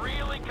will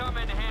really come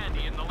in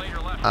handy in the later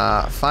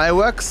lessons.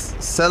 Fireworks,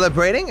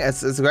 celebrating,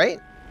 it's great.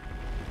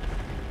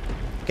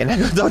 Can I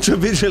go dodge a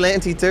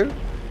vigilante too?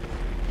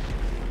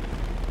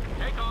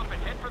 Take off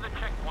and head for the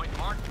checkpoint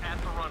marked at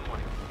the runway.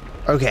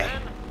 Okay.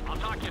 Then, I'll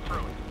talk you through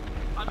it.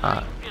 A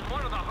knife is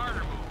one of the harder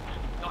moves.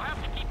 You'll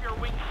have to keep your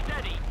wings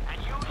steady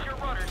and use your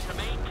rudders to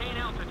maintain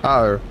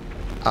altitude.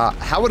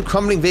 How would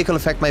crumbling vehicle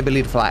affect my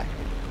ability to fly?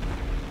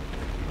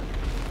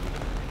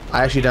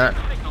 I actually don't.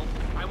 Signal,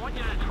 I want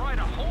you to try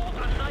to hold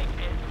a knife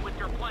edge with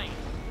your plane.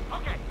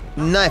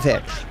 Knife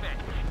edge.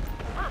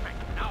 Perfect.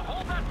 Now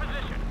hold that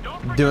position.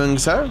 Don't forget Doing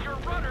to so. use your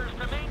rudders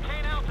to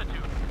maintain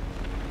altitude.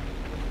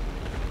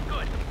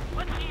 Good.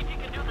 Let's see if you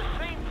can do the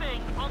same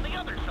thing on the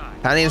other side.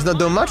 Apparently it's not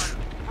doing much.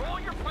 Roll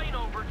your plane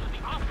over to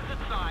the opposite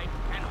side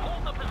and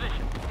hold the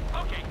position.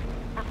 Okay.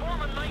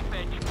 Perform a knife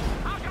edge.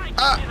 How can I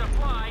get you to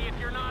fly if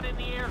you're not in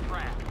the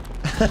aircraft?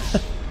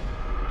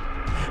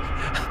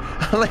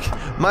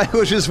 Like,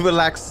 Michael just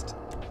relaxed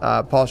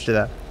posture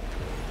there.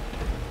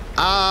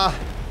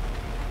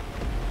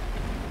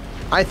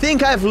 I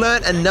think I've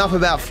learned enough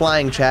about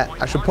flying, chat.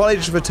 I should probably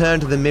just return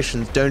to the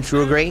missions, don't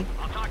you agree?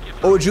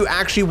 Or would you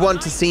actually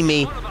want to see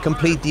me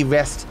complete the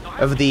rest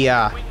of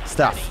the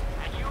stuff?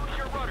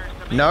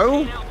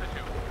 No?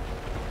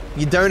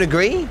 You don't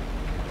agree?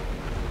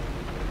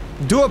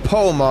 Do a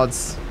poll,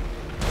 mods.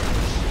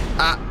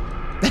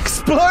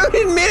 Explode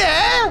in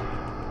midair?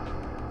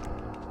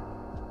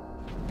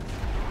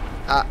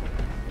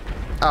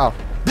 Oh.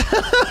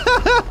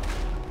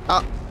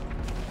 Oh.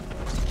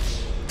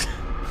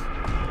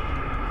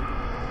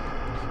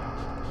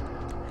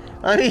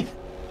 I mean...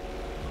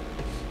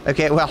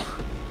 Okay, well...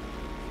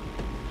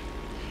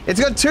 It's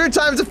got 2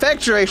 times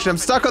effect duration. I'm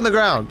stuck on the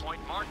ground.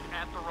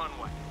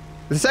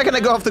 The second I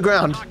go off the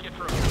ground...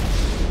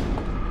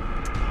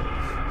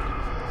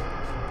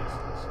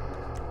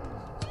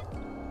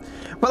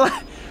 Well,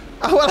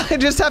 I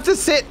just have to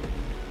sit...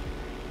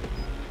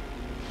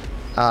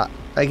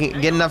 I can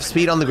get enough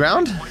speed on the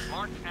ground?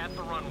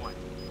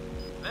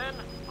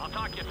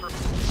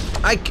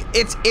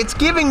 It's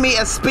giving me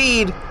a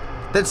speed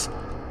that's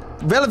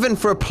relevant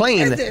for a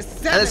plane. And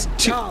it's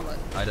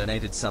I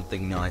donated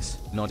something nice,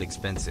 not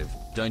expensive.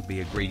 Don't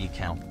be a greedy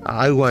count.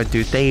 I won't,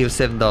 dude. Thank you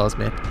for $7,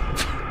 man.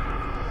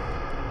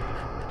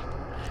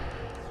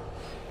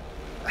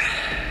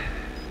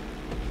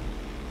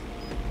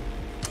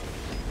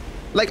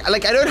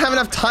 Like I don't have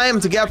enough time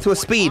to get up to a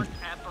speed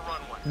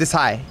this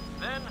high.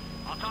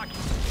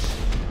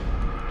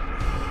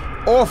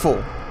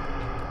 Awful.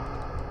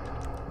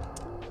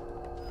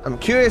 I'm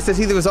curious to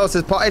see the results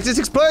of this part. It just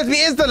explodes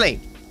me instantly.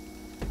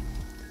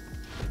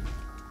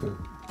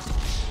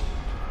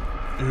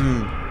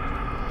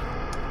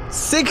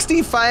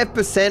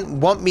 65%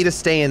 want me to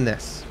stay in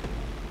this.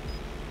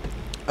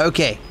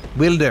 Okay,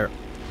 will do.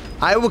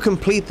 I will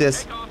complete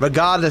this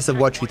regardless of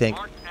what you think.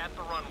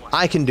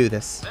 I can do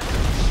this.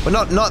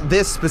 But not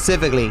this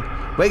specifically.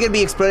 We're gonna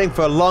be exploding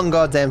for a long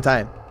goddamn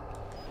time.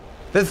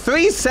 The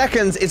 3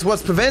 seconds is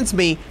what prevents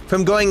me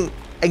from going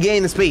and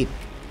gaining the speed.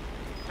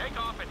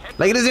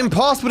 Like, it is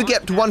impossible to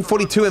get to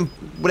 142 in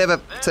whatever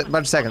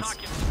bunch of seconds.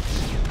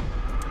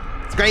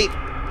 It's great.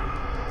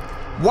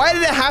 Why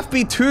did it have to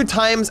be 2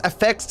 times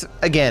effects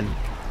again?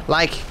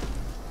 Like,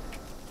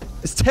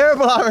 it's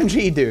terrible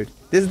RNG, dude.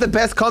 This is the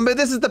best combo.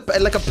 This is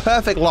like a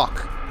perfect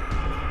lock.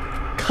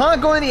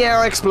 Can't go in the air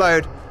or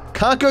explode.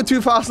 Can't go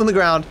too fast on the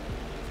ground.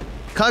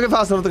 Can't go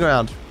fast enough on the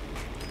ground.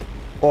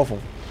 Awful.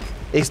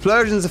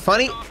 Explosions are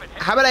funny.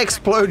 How about I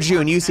explode you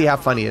and you see how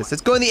funny it is?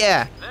 Let's go in the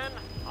air.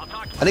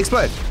 And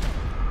explode.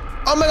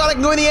 Oh my god, I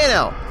can go in the air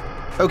now.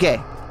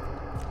 Okay.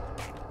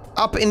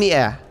 Up in the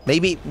air.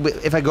 Maybe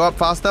if I go up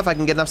fast enough, I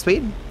can get enough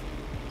speed.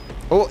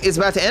 Oh, it's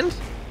about to end.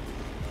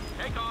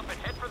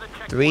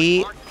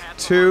 3,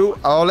 2,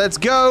 oh, let's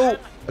go.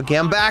 Okay,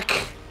 I'm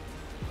back.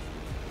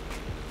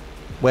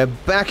 We're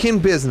back in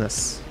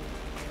business.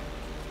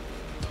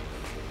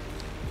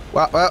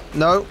 Well,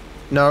 no.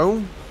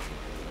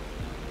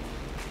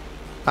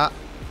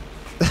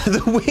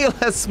 The wheel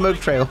has smoke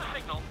trail.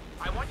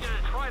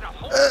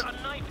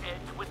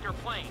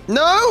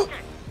 No!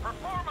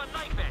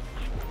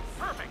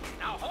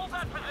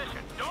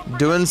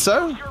 Doing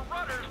so?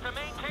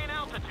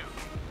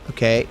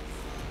 Okay.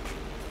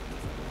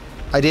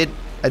 I did it.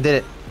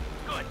 Good.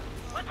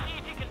 Let's see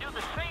if you can do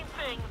the same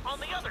thing on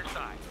the other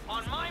side.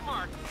 On my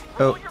mark,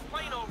 roll your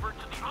plane over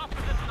to the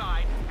opposite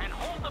side and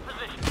hold the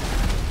position.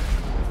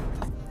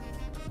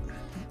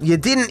 You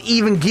didn't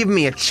even give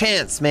me a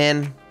chance,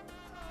 man.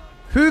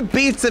 Who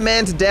beats a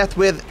man to death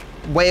with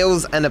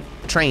whales and a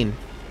train?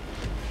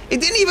 It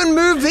didn't even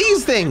move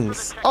these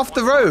things off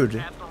the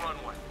road.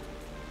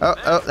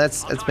 Oh,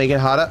 let's make it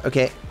harder.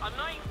 Okay.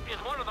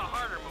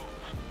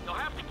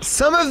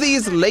 Some of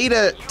these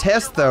later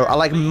tests, though, are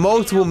like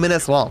multiple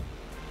minutes long.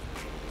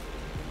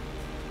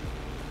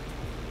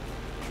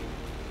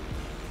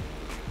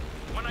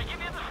 When I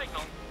give you the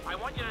signal, I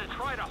want you to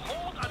try to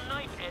hold a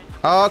knife edge.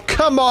 Oh,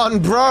 come on,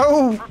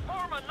 bro.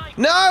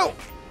 No.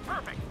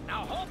 Perfect.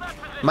 Now hold that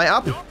position. Am I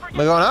up? Am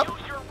I going up?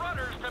 Use your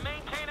rudders to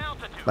maintain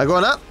altitude. Am I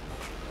going up?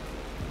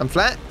 I'm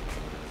flat.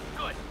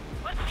 Good.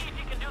 Let's see if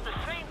you can do the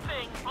same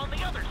thing on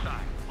the other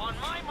side. On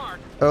my mark,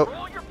 Oh,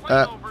 roll your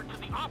plane over to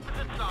the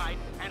opposite side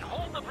and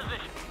hold the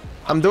position.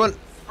 I'm doing.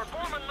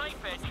 Perform a knife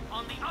edge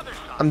on the other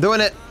side. I'm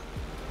doing it.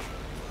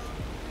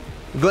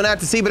 I'm going out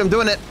to sea, but I'm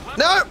doing it.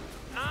 No.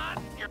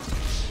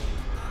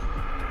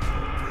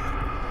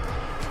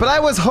 But I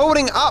was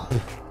holding up.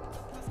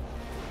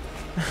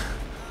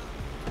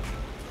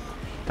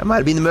 That might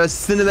have been the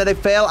most cinematic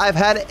fail I've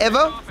had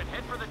ever.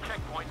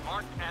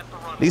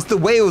 At least the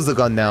whales are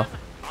gone now.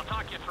 I'll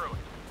talk you through it.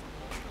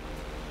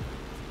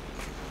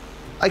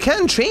 I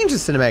can change the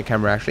cinematic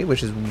camera actually,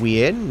 which is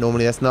weird.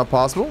 Normally that's not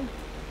possible.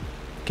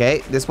 Okay,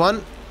 this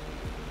one.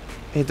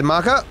 Hit the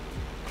marker.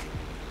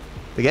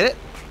 To get it?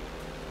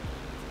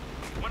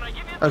 When I give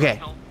you the Okay.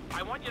 signal,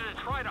 I want you to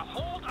try to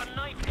hold a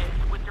knife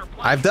edge with your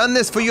blade. I've done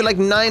this for you like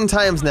 9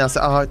 times now,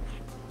 so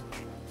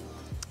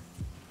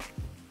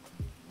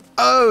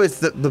oh, it's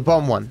the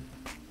bomb one.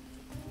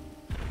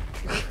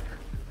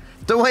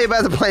 Don't worry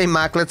about the plane,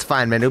 Mark. Let's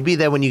fine, man. It'll be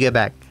there when you get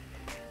back.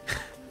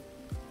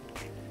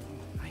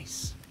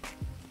 Nice.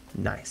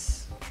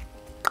 Nice.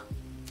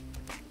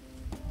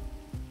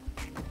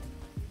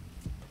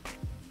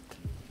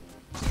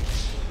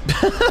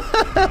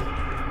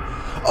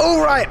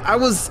 All right, I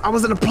was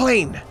in a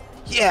plane.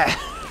 Yeah.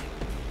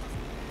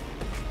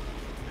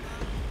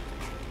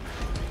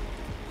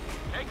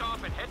 Take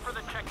off and head for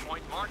the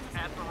checkpoint marked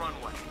at the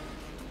runway.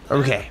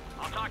 Okay.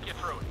 I'll talk you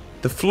through it.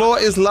 The floor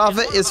is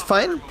lava is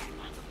fine.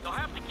 You'll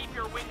have to keep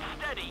your wings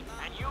steady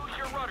and use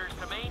your rudders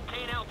to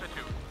maintain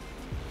altitude.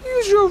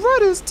 Use your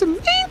rudders to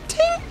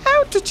maintain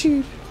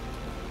altitude.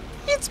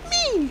 It's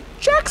me,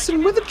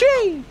 Jackson with a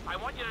J. I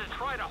want you to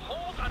try to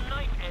hold a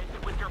knife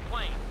edge with your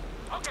plane.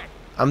 Okay.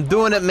 I'm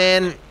doing it,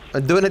 man.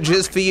 I'm doing it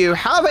just for you.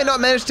 How have I not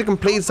managed to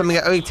complete something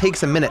that only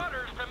takes a minute?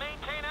 Rudders to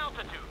maintain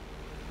altitude.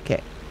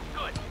 Okay.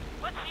 Good.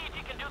 Let's see if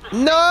you can do the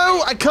No,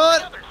 same I thing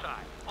can't. on the other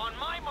side. On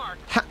my mark,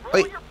 roll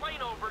Wait. your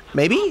plane over to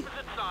Maybe? the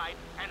opposite side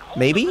and hold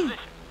Maybe? the position.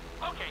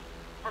 Okay.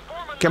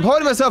 Perform a Okay, I'm knife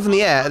holding myself in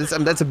the air.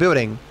 That's a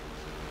building.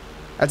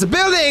 That's a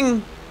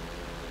building!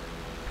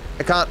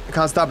 I can't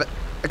stop it.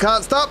 I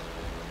can't stop.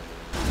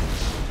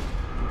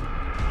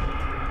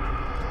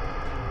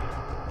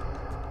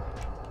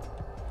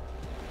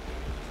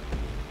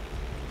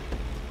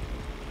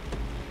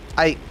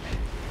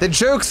 The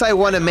jokes I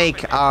want to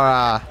make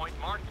are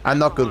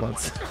not good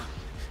ones.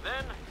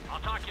 Then I'll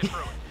talk you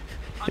through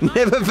it.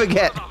 Never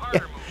forget.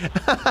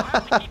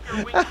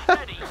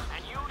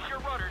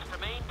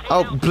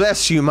 Oh,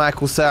 bless you,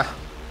 Michael, sir.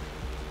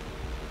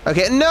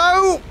 Okay,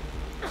 no!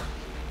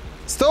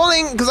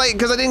 Stalling, because I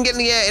didn't get in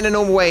the air in a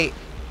normal way.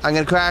 I'm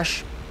gonna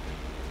crash.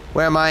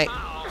 Where am I?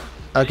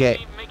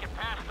 Okay.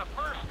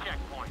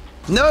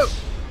 No!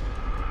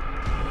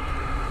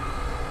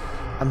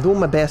 I'm doing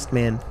my best,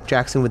 man.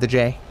 Jackson with a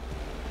J.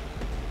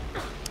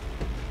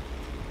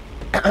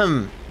 Take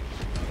off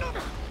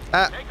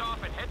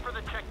and head for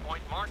the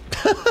checkpoint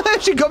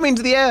marked. She got me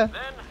into the air.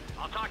 Then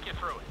I'll talk you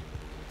through it.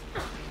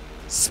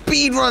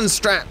 Speedrun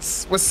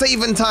strats. We're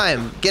saving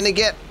time. Gonna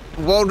get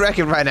world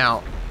record right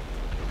now.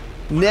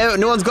 No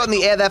one's gotten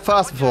the air that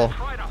fast before.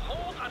 Try to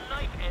hold a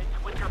knife edge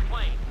with your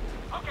plane.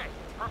 Okay,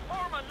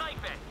 perform a knife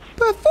edge.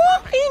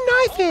 Perform a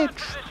knife Hold that edge.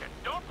 position.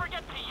 Don't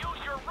forget to use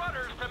your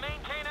rudders to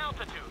maintain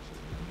altitude.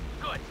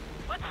 Good.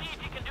 Let's see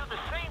if you can do the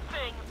same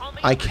thing on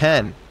the I other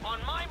can. side. On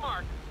my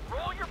mark,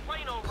 roll your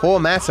plane over. Poor to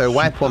the Matto.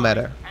 Why opposite poor side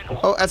Matto? and hold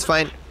Oh, the that's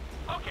fine. position.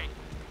 Okay,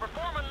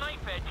 perform a knife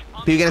edge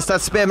on Are you gonna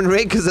start spamming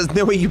rig? Because there's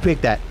no way you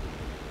picked that.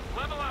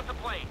 level out the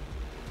plane.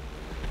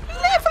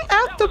 Level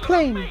out the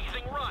plane.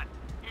 Amazing run.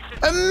 You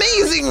should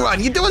Amazing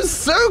run. You're doing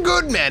so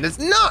good, man. It's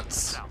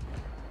nuts.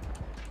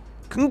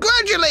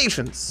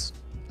 Congratulations.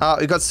 Oh,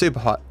 it got super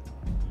hot.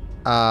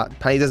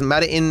 Apparently doesn't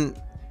matter in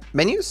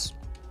menus.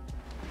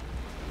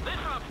 This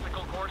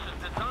obstacle course is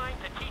designed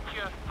to teach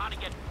you how to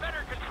get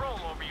better control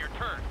over your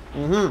turn.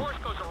 Mm-hmm. The course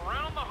goes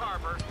around the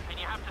harbor, and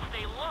you have to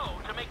stay low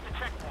to make the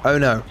checkpoint. Oh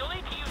no. You'll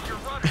need to use your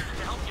rudders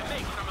to help you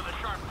make some of the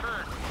sharp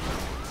turns.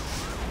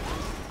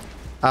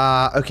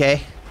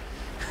 Okay.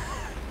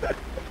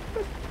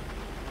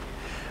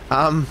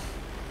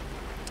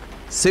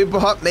 Super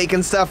hot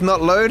making stuff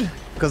not load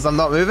because I'm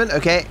not moving.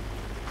 Okay.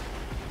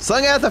 So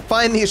I'm gonna have to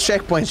find these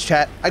checkpoints,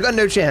 chat. I got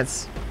no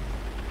chance.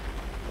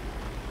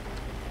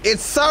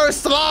 It's so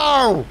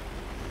slow.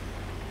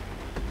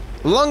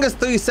 Longest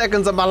 3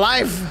 seconds of my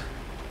life.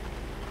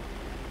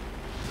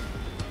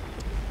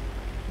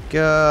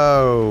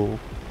 Go.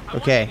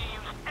 Okay.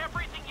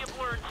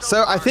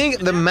 So I think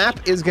the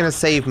map is gonna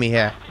save me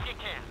here.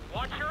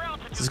 So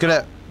it's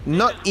gonna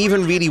not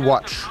even really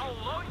watch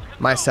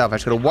myself. I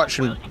just gotta watch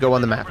and go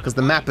on the map because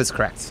the map is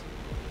correct.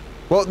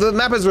 Well, the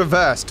map is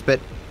reversed, but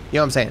you know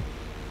what I'm saying.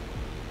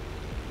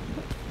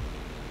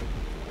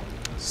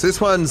 So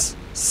this one's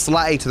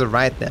slightly to the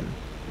right then.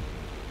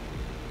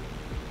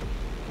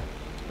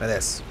 Like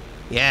this.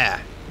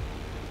 Yeah.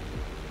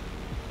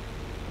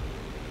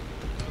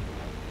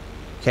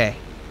 Okay.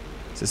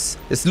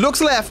 This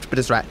looks left, but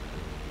it's right.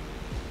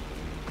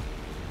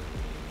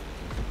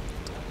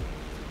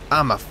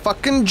 I'm a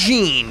fucking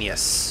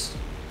genius.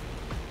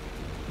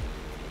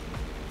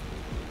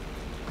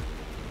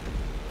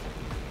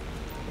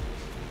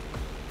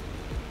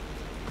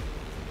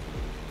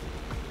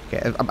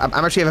 Okay,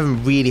 I'm actually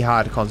having really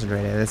hard to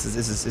concentrate here. This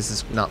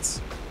is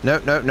nuts. No,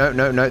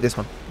 this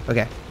one.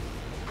 Okay.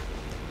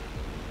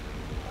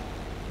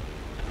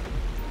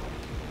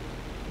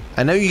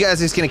 I know you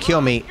guys are just gonna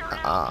kill me.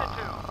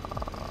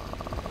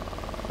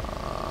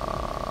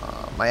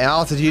 My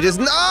altitude is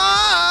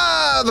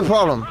not the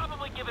problem.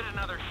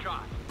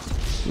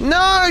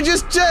 No,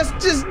 just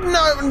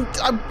no.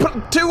 I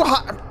put too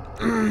high.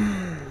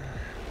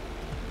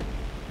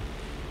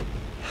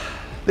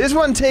 This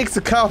one takes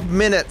a couple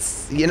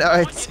minutes, you know,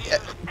 it's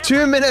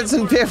 2 minutes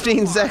and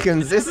 15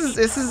 seconds. This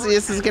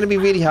is gonna be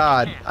really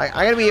hard. I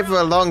gotta be here for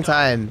a long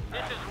time.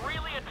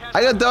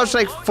 I gotta dodge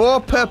like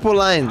 4 purple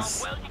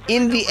lines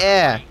in the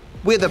air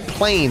with a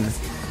plane.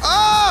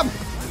 Oh!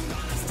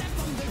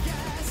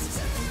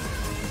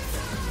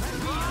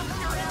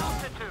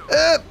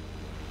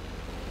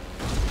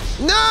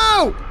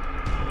 No!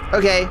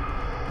 Okay.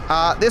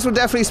 This will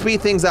definitely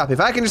speed things up if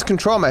I can just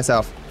control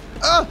myself.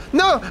 Oh,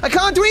 no! I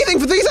can't do anything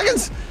for 3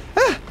 seconds!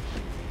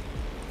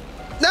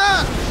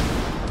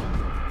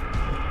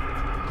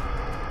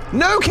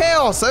 No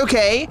chaos!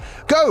 Okay.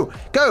 Go!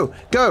 Go!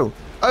 Go!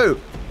 Oh,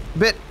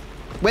 but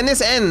when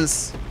this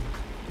ends...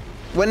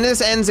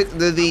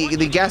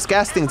 the gas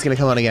thing's gonna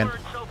come on again.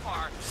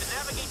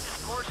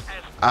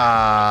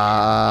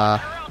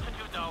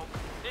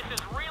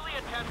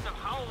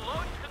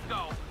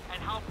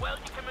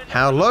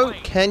 How low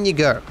can you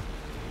go?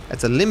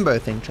 That's a limbo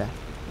thing, chat.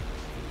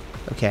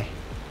 Okay.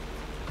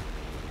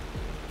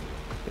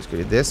 Let's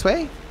go this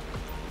way.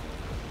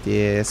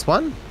 This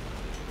one.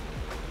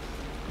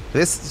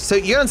 This. So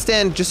you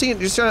understand? Just so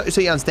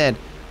you understand,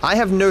 I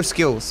have no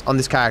skills on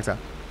this character.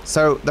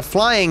 So the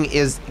flying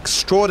is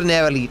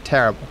extraordinarily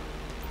terrible,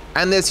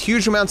 and there's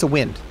huge amounts of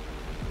wind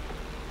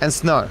and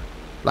snow,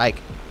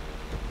 like,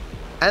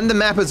 and the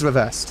map is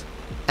reversed,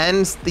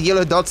 and the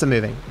yellow dots are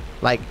moving.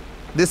 Like,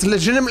 this is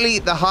legitimately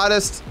the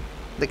hardest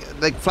the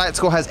flight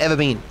score has ever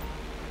been.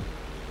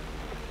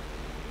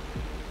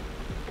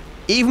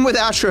 Even with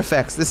After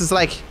Effects, this is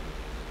like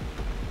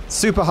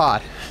super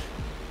hard.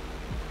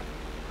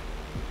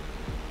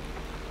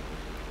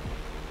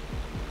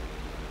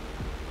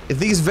 If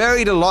these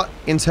varied a lot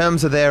in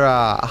terms of their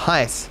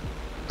height,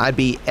 I'd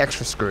be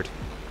extra screwed.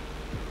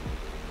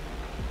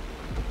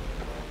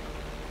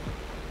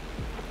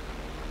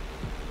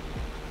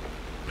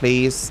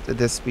 Please, let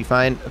this be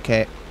fine.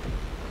 Okay.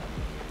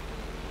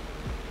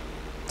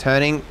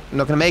 Turning. I'm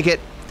not gonna make it.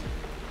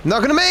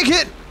 Not gonna make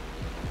it!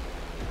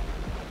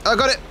 I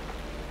got it.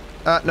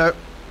 No.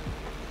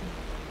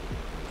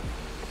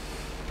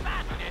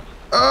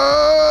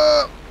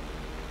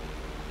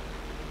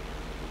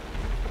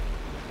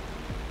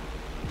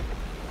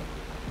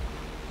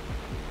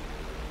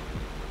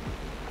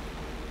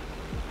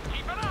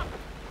 Keep it up.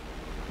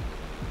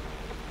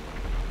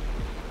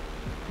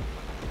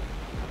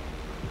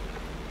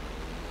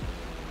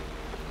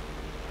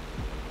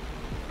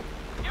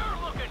 You're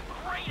looking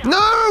great.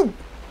 No!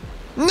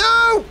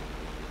 No!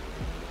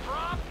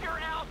 Drop your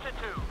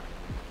altitude.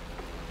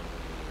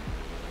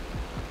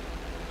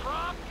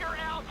 Drop your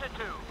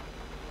altitude.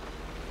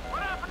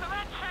 What happened to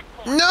that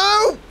checkpoint?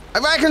 No!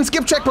 I can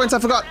skip checkpoints, I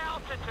forgot.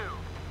 Altitude.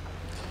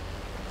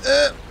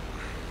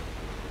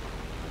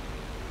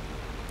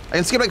 I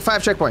can skip like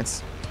 5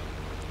 checkpoints.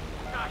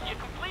 You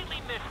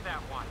completely missed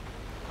that one.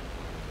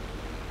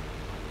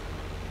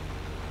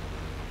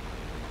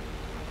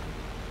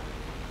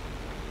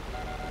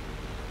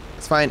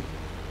 It's fine.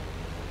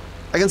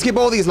 I can skip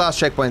all these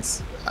last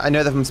checkpoints. I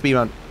know that from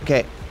speedrun.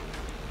 Okay.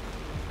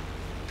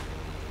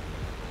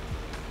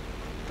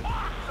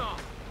 Awesome.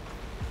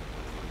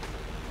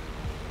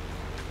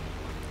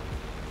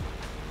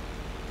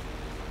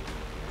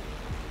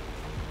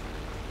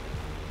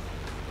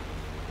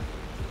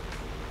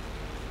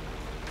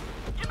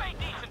 You made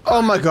decent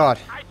Oh my god.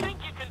 I think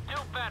you can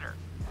do better.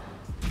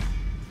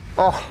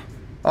 Oh.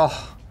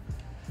 Oh.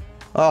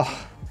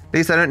 Oh. At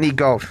least I don't need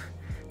gold.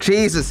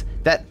 Jesus.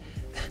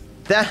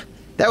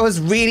 That was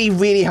really,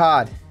 really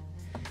hard.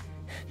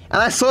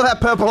 And I saw that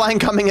purple line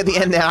coming at the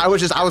end there. I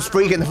was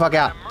freaking the fuck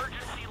out.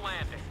 Emergency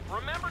landing.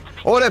 Remember to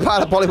be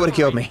Autopilot probably would have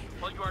killed me.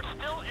 Well, you are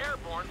still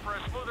airborne for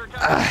a smoother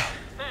time.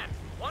 Then,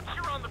 once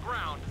you're on the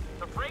ground,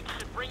 the brakes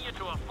should bring you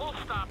to a full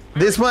stop.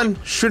 This one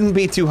shouldn't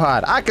be too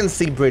hard. I can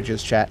see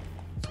bridges, chat.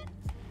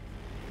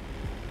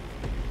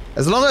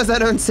 As long as I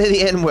don't say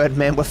the N-word,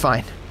 man, we're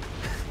fine.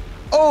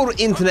 Old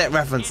internet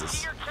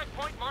references.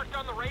 Checkpoint marked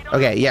on the radar.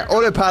 Okay, yeah,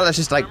 autopilot's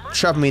just like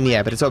shoving me in the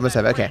air, but it's almost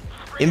over. Okay.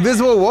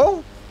 Invisible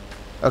wall?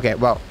 Okay,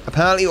 well,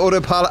 apparently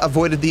autopilot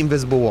avoided the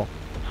invisible wall.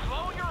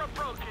 Slow your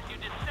approach as you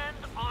descend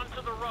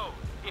onto the road.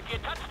 If you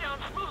touch down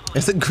smoothly,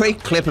 It's a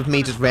great clip of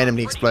me just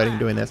randomly exploding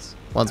doing this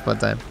once upon a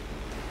time.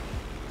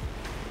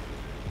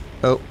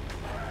 Oh.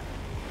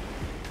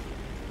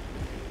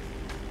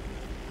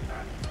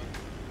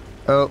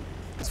 Oh,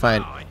 it's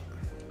fine.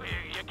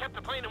 you kept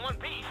the plane in one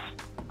piece.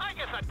 I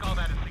guess I'd call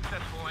that a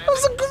successful landing. That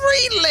was a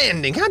great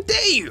landing. How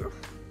dare you?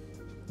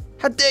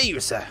 How dare you,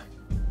 sir?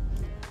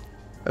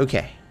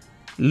 Okay.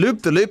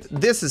 Loop the loop.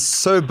 This is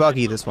so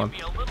buggy, this one. Be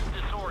a little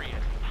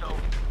disoriented, so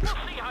we'll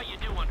see how you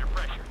do under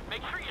pressure.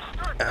 Make sure you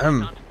start the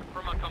stunt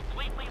from a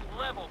completely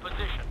level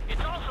position.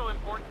 It's also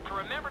important to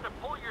remember to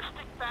pull your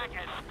stick back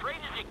as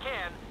straight as you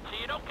can so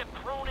you don't get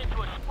thrown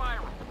into a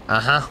spiral.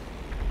 Uh-huh.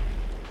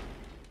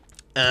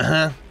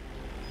 Uh-huh.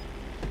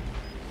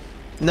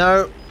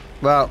 No.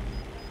 Well,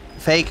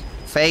 fake.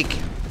 Fake.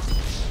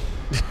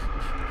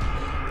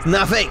 It's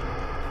not fake.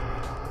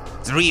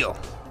 It's real.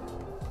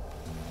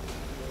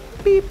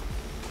 Beep,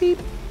 beep,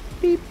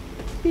 beep,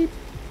 beep,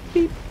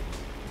 beep.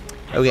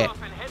 Take Okay. off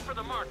and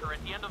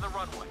at the end of the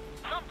runway.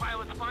 Some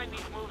pilots find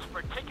these moves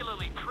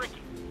particularly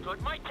tricky, so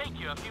it might take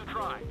you a few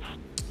tries.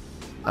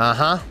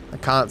 Uh-huh. I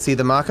can't see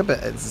the marker, but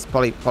it's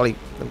probably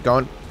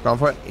going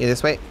for it. Yeah,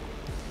 this way.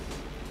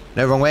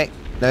 No, wrong way.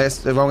 No, it's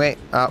the wrong way.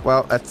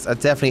 Well, that's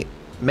definitely...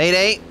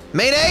 Mayday!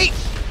 Mayday!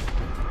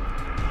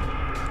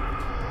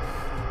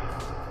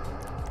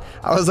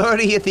 I was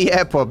already at the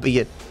airport, but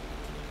yet...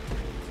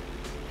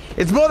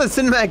 It's more the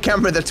cinematic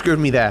camera that screwed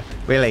me there,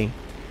 really.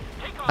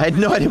 I had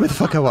no idea where the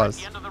fuck I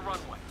was.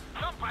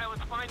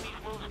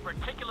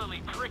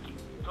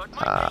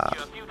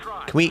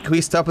 Can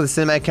we stop with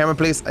the cinematic camera,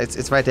 please?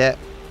 It's right there.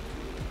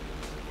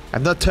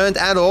 I've not turned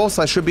at all,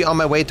 so I should be on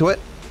my way to it.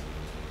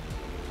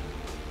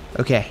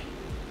 Okay.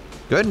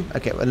 Good?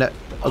 Okay, well, no.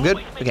 Oh, good?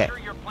 Okay.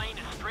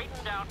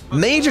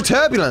 Major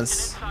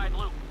turbulence!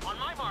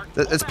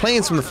 It's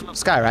planes from the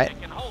sky, right?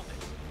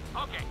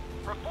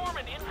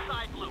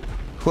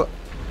 What?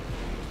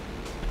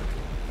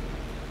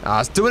 Ah,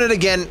 it's doing it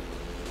again.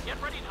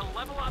 Get ready to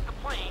level out the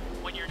plane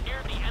when you're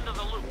near the end of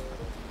the loop.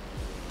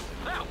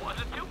 That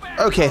wasn't too bad.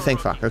 Okay, thank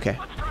fuck. Okay.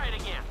 Let's try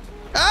it again.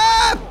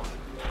 Ah!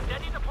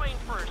 Steady the plane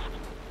first.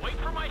 Wait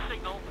for my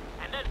signal,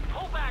 and then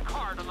pull back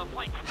hard on the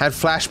plane. Had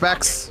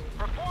flashbacks.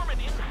 Perform an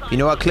inside. You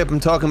know what clip I'm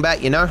talking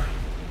about, you know?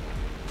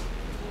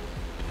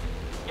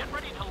 Get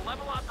ready to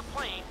level out the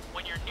plane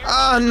when you're near.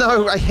 Oh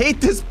no, I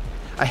hate this.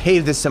 I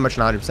hated this so much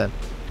in 100%.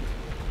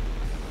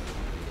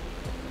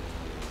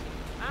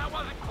 That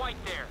wasn't quite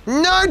there.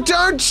 No,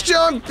 don't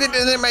jump!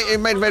 It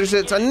made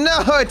register. So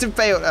no, it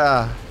failed.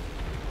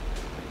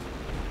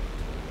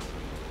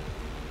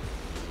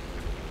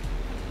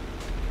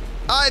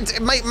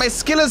 My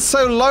skill is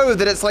so low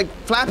that it's like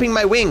flapping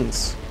my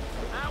wings.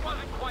 That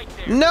wasn't quite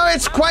there. No,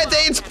 it's quite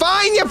there. It's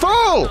fine, you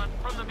fool!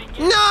 From the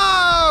beginning.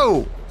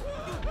 No!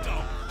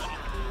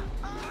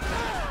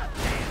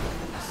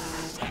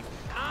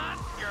 Not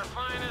your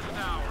finest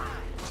hour.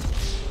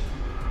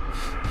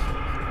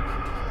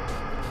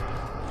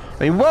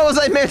 I mean, what was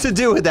I meant to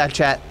do with that,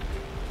 chat?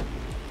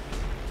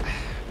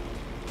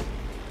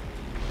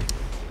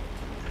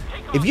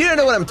 If you don't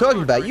know what I'm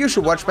talking about, you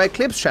should watch my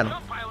clips channel.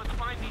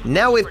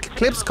 Now with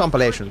clips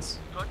compilations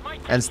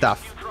and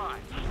stuff.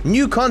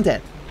 New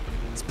content.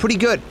 It's pretty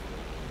good.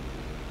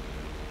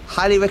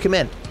 Highly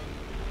recommend.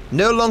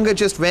 No longer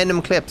just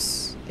random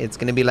clips. It's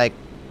gonna be like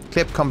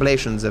clip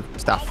compilations of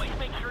stuff. Always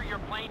make sure your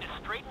plane is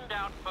straightened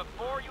out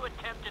before you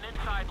attempt an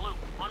inside loop.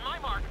 On my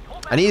mark, pull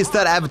back I need to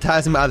start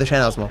advertising my other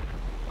channels more.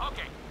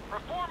 Okay,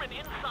 perform an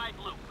inside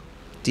loop.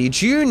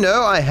 Did you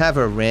know I have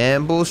a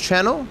Rambles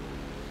channel?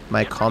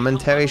 My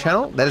commentary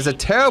channel? That is a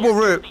terrible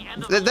loop.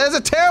 There's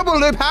a terrible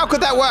loop. How could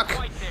that work?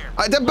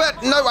 But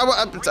no,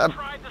 Try the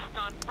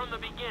stunt from the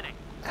beginning.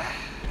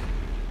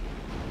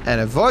 and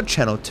a VOD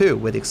channel too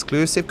with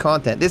exclusive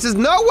content. This is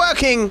not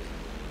working.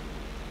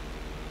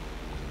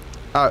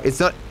 Oh, it's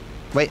not.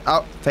 Wait.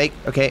 Oh, fake.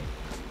 Okay.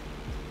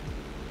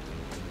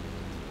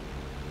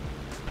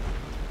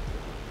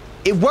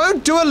 It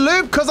won't do a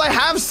loop because I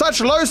have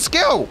such low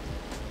skill.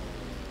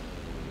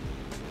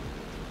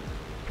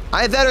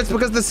 Either it's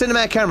because of the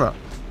cinematic camera.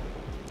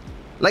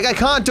 Like, I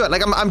can't do it.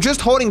 Like, I'm just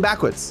holding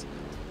backwards.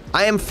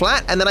 I am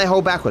flat, and then I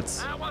hold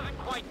backwards. That wasn't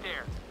quite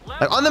there.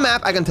 Like, on the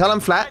map, I can tell I'm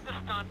flat, Try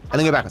the stunt and then go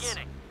from the backwards.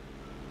 beginning.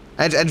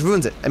 And it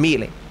ruins it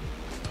immediately.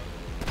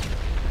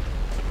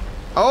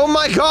 Oh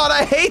my god,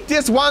 I hate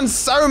this one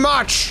so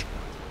much!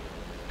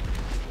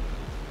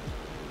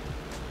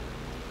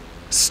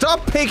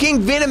 Stop picking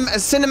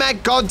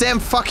cinematic goddamn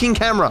fucking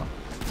camera.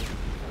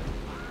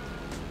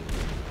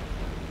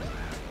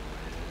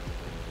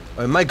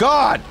 Oh my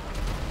god!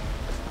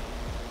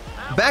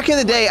 Back in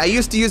the day, I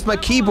used to use my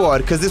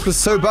keyboard because this was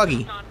so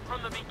buggy. Stunt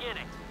from the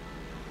beginning.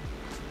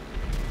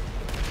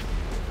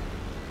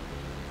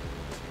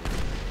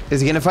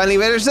 Is he gonna finally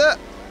register?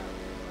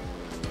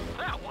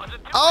 That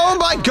wasn't too Oh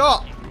bad. my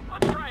god!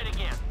 Let's try it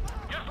again.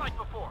 Just like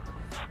before.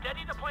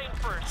 Steady the plane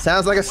first.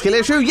 Sounds like a skill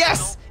issue?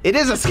 Yes! It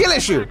is a skill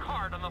issue! Back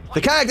hard on the The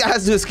plane. character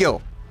has no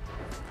skill.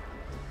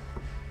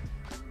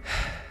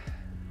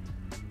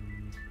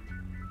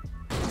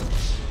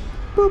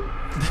 Boop.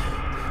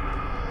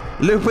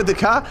 Loop with the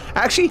car?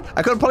 Actually,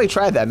 I could probably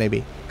try that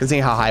maybe,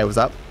 considering how high it was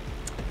up.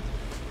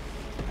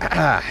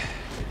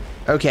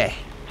 Okay.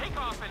 Take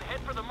off and head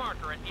for the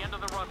marker at the end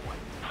of the runway.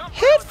 Some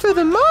Head for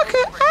the marker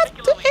at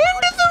the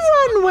end of the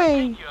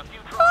runway. take you a few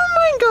tries. Oh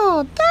my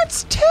god,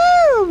 that's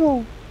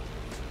terrible.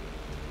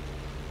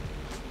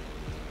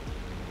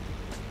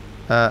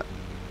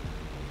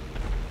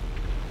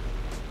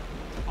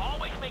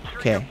 Always make sure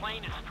Okay. your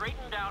plane is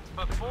straightened out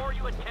before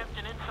you attempt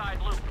an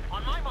inside loop.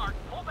 On my mark,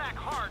 pull back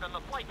hard on the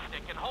flight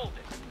stick and hold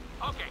it.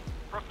 Okay,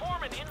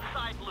 perform an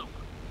inside loop.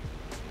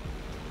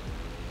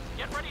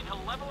 Get ready to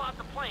level out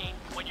the plane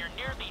when you're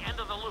near the end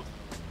of the loop.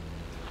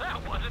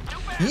 That wasn't too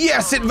bad.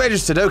 Yes, it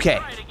registered, okay.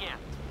 Try it again,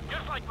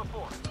 just like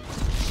before.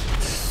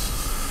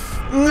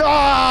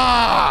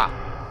 Ah!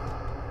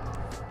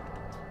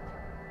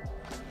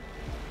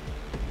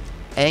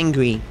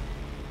 Angry.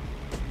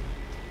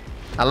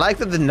 I like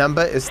that the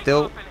number is Take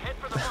still off and head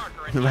for the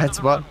marker at in the the right end of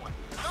the spot. runway.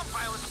 Some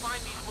pilots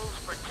find these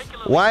moves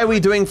particularly Why are we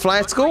doing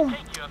flight school?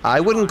 take you a I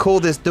wouldn't call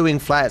this doing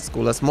flight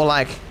school. It's more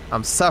like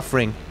I'm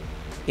suffering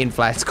in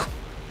flight school.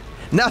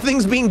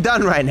 Nothing's being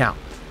done right now.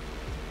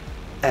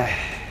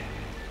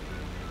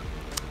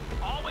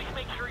 Always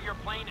make sure your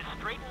plane is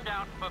straightened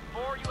out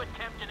before you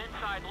attempt an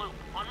inside loop.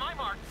 On my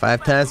mark,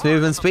 5 times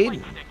movement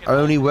speed.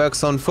 Only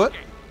works on foot.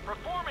 okay,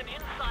 perform an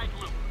inside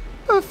loop.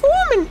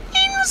 Perform an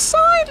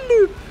inside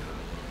loop.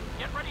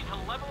 Get ready to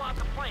level out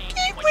the plane.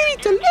 Get when ready you're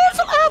to near the end of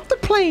level the out the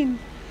plane.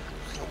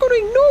 I'm gonna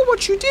ignore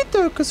what you did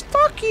though, cause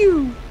fuck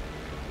you.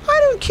 I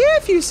don't care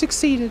if you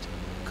succeeded,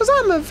 cause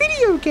I'm a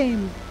video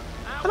game.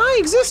 And I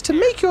exist to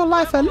make your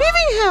life a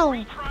living hell.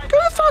 Go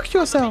fuck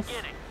yourself.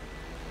 beginning.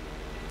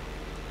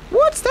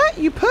 What's that?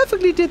 You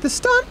perfectly did the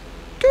stunt.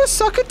 Go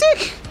suck a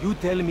dick. You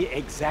tell me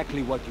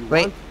exactly what you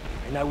Wait. want,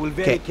 and I will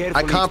very Okay,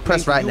 carefully I can't press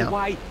explain right to you now.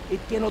 why it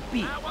cannot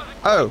be. That wasn't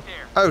Oh, quite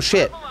there. oh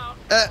shit. Level out,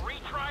 Uh,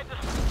 retry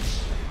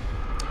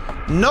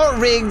the Not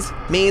rigged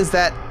means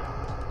that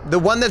the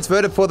one that's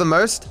voted for the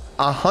most,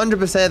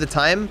 100% of the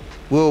time,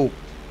 will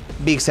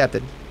be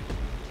accepted.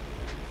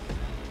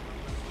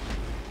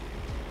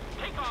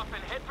 Take off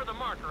and head for the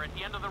marker at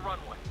the end of the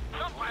runway.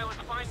 Some pilots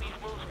find these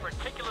moves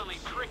particularly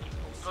tricky,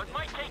 so it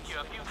might take you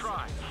a few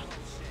tries.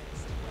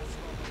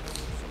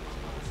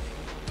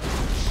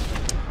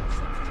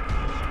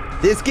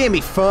 This game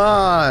be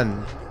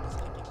fun.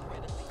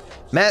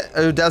 Matt,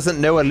 who doesn't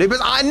know what a loop is?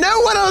 I know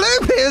what a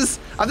loop is!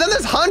 I've done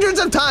this hundreds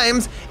of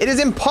times. It is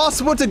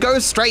impossible to go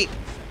straight.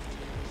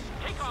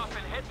 Take off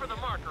and head for the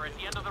marker at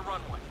the end of the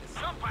runway.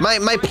 Some My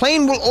pilots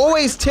plane will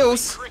always tilt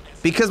tricky,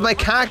 because my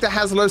character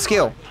has low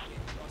skill.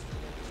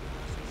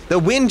 The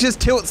wind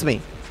just tilts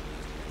me.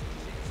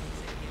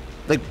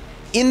 Like,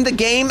 in the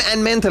game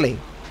and mentally.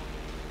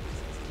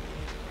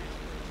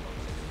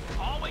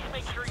 always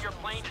make sure your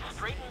plane is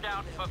straightened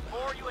out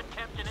before you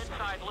attempt an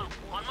inside loop.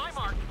 On my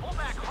mark, pull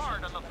back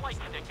hard on the flight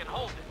stick and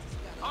hold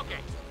it. Okay,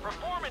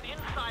 perform an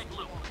inside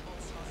loop.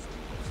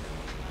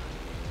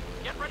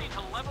 Get ready to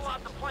level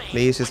out the plane.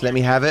 Please just let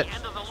me have it. at the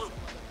end of the loop.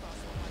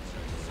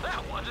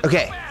 That wasn't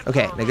Okay, too bad okay,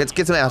 for a now loop. let's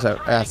get some altitude.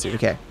 Try Altitude,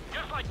 again. okay.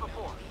 Just like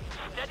before.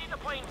 Steady the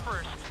plane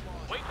first,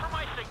 wait for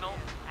my signal,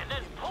 and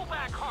then pull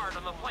back hard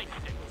on the flight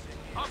stick.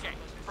 Okay.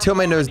 Tilt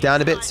my perform nose an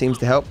down a bit inside seems loop.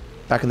 to help.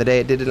 Back in the day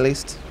it did at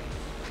least.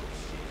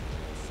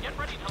 Get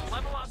ready to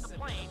level out the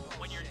plane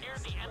when you're near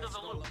the end of the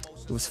loop.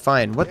 It was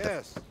fine. What the?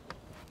 Yes.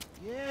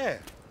 Yeah.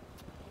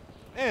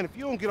 Man, if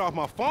you don't get off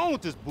my phone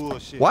with this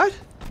bullshit. What?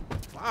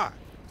 Fuck.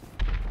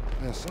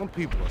 Man, some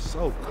people are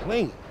so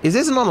clean. Is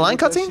this an online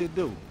What that cutscene? shit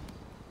do?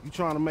 You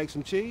trying to make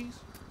some cheese?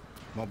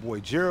 My boy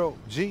Gerald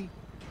G,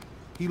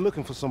 he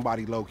looking for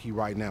somebody low-key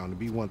right now, and to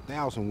be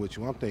 1,000 with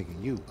you, I'm thinking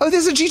you. Oh,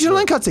 there's a GT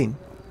Online cutscene.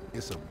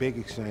 It's a big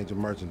exchange of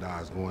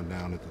merchandise going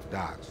down at the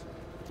docks.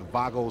 The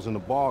Vagos and the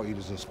Ball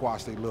Eaters and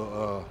squash their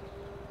little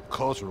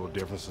cultural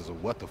differences or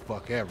what the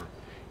fuck ever.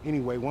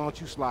 Anyway, why don't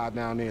you slide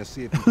down there and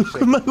see if you can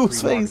shake My the free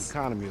face. market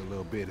economy a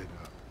little bit and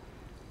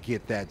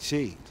get that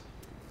cheese.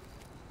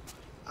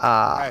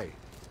 Hey,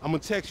 I'm gonna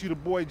text you the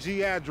boy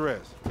G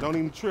address. Don't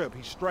even trip.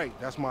 He's straight.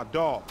 That's my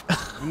dog.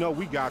 You know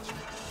we got you.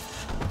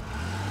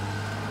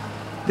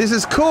 This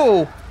is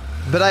cool,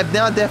 but I've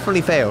now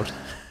definitely failed.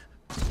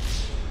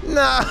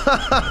 No.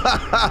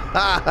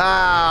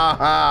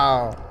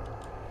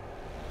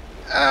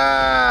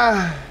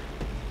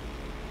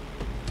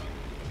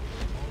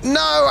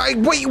 No.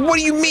 Wait. What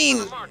do you mean?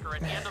 The marker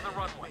at the end of the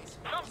runway.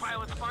 Some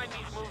pilots find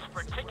these moves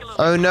particularly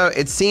Oh no!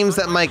 It seems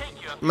that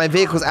my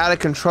vehicle's out of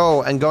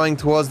control and going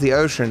towards the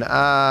ocean.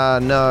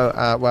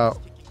 No.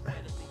 Well.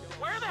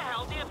 Where the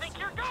hell do you think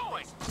you're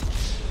going?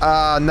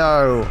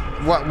 No.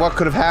 What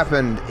could have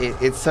happened?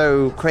 It's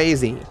so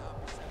crazy.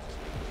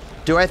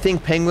 Do I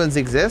think penguins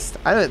exist?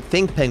 I don't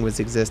think penguins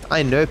exist.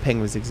 I know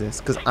penguins exist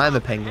because I'm a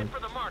penguin. Head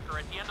for the marker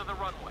at the end of the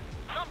runway.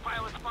 Some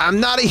pilots find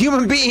I'm not a these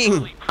human moves being.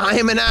 particularly I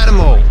am an tricky.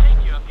 animal. It might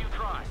take you a few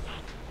tries.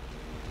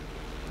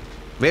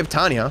 We have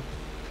Tanya.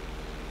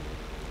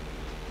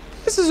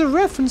 This is a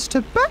reference to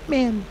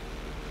Batman.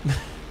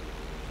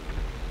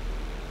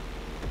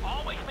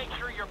 Always make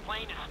sure your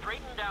plane is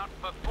straightened out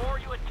before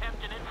you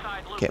attempt an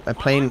inside loop. Okay, my On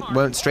plane mark,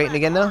 won't pull straighten back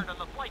again now? hard on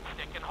the flight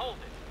stick and hold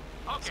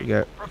it. Okay, So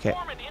go- okay.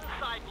 perform an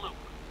inside loop.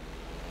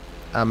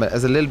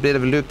 There's a little bit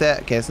of a loop there.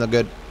 Okay, it's not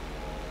good.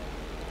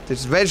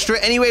 Just register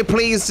it anyway,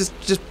 please.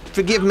 Just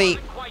forgive me.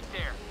 Wasn't quite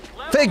there.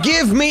 Level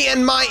Forgive out. me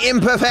and my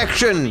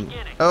imperfection.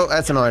 Beginning. Oh,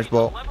 that's an Get orange ready to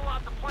ball. level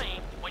out the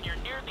plane when you're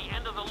near the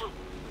end of the loop.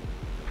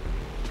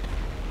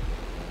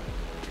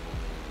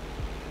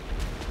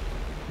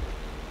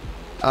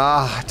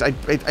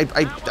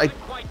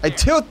 I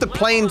tilt the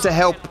plane to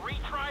help.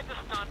 Retry the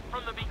stunt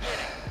from the beginning.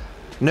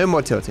 No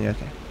more tilting.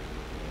 Okay.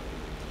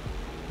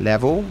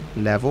 Level,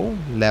 level,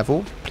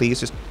 level. Please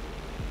just.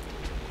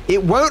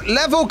 It won't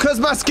level because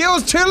my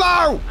skill's too low.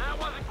 That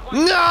wasn't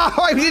quite No,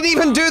 I didn't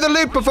even do the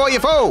loop before you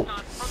fall. stunt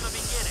from the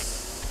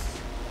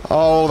beginning.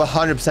 Oh, the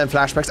 100%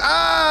 flashbacks.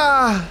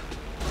 Ah!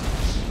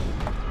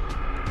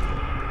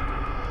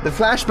 The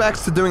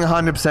flashbacks to doing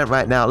 100%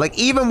 right now. Like,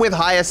 even with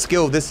higher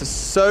skill, this is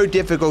so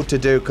difficult to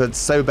do because it's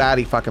so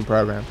badly fucking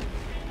programmed.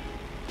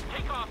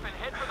 Take off and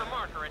head for the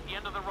marker at the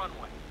end of the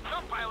runway.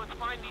 Some pilots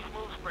find these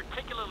moves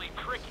particularly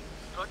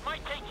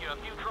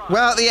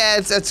Well, yeah,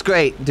 it's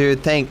great,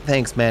 dude.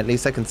 Thanks, man. At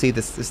least I can see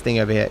this thing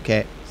over here.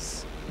 Okay.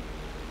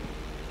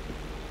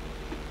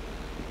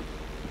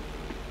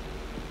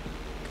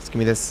 Just give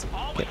me this.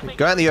 Okay.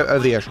 Go out over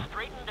the ocean.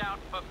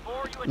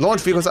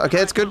 Launch vehicles. Okay,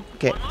 that's good.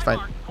 Okay, it's fine.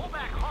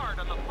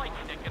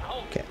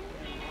 Okay.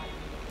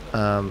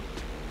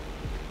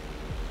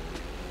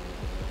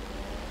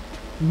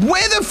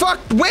 Where the fuck?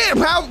 Where?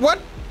 How? What?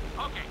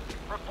 Okay,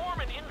 perform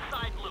an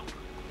inside loop.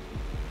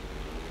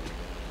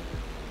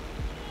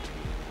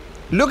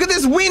 Look at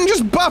this wind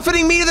just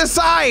buffeting me to the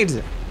side.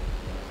 That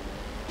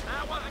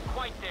wasn't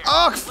quite there.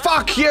 Oh,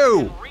 fuck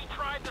you.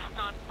 Retry the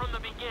stunt from the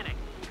beginning.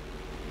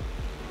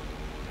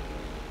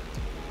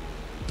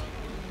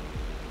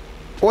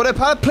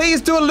 Autopilot, please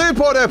do a loop,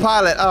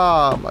 autopilot.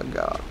 Oh my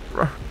god.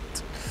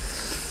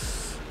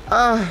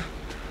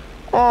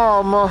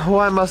 Oh my,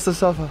 why must I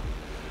suffer?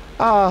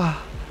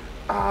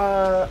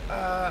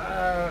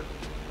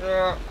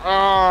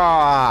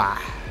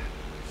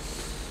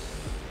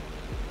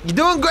 You're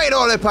doing great,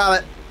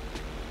 autopilot.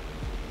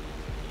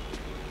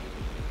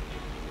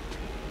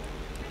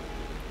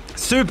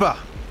 Super.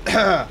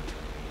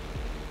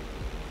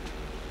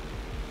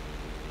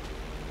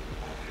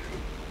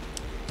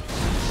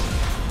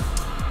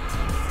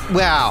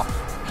 Wow.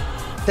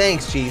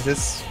 Thanks,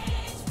 Jesus.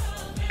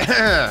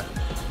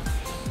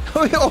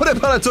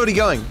 Autopilot's already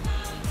going.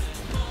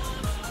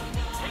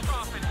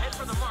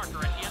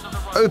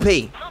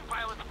 OP.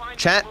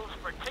 Chat.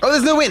 Oh,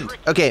 there's no wind.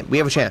 Okay, we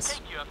have a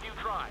chance.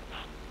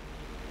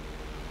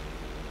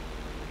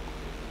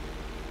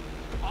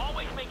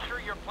 Always make sure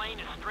your plane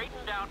is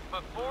straightened out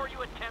before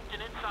you attempt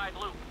an inside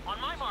loop. On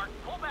my mark,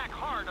 pull back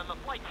hard on the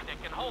flight stick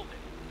and hold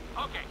it.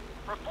 Okay,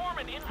 perform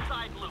an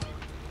inside loop.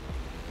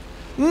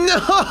 No!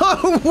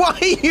 Why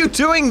are you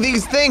doing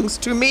these things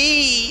to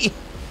me?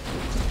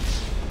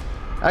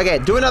 Okay,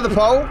 do another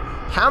poll.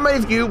 How many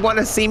of you want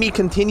to see me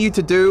continue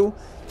to do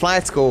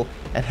flight school?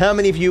 And how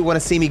many of you want to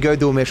see me go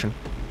do a mission?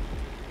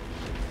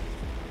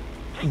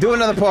 Do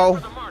another poll.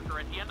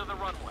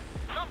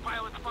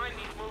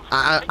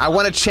 I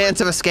want a chance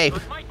of escape.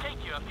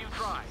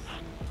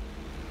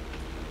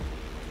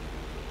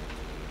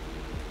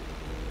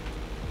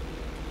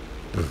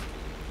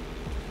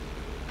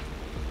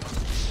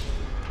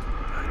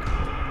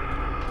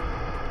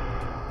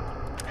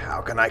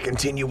 How can I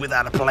continue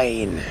without a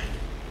plane?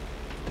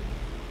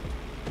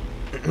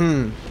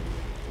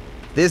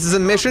 This is a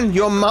mission?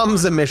 Your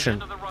mum's a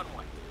mission.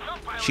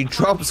 She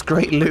drops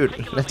great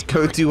loot. Let's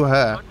go to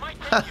her.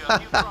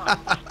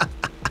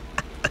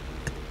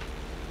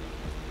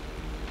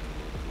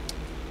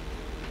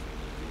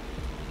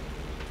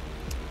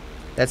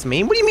 That's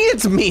mean? What do you mean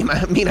it's mean?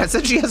 I mean, I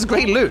said she has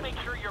great loot.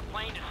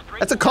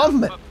 That's a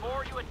compliment.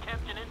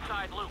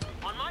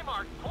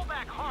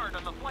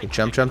 Okay,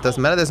 jump,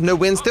 doesn't matter. There's no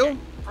wind still.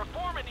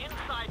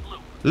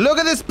 Look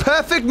at this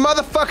perfect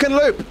motherfucking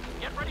loop.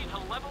 Get ready to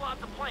level out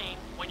the plane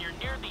when you're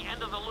near the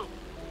end of the loop.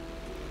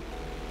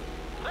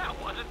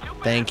 That wasn't too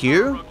bad. Thank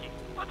you.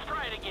 Let's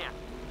try it again.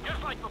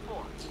 Just like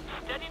before.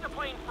 Steady the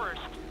plane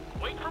first,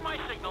 wait for my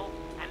signal,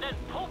 and then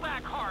pull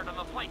back hard on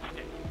the flight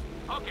stick.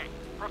 Okay,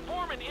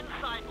 perform an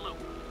inside loop.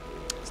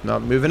 It's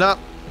not moving up.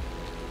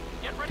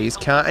 Please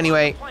count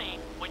anyway.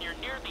 When you're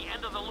near the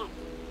end of the loop.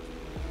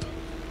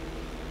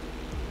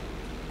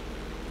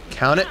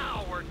 Count it.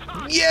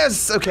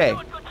 Yes, okay.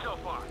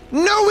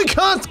 No, we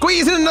can't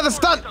squeeze in another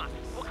stunt.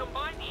 We'll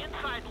combine the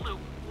inside loop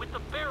with the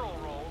barrel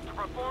roll to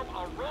perform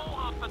a roll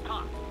off the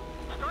top.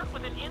 Start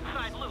with an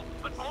inside loop,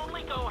 but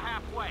only go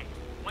halfway.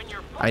 When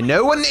you're I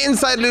know what an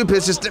inside loop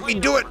is, just let me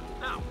do it.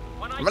 Now,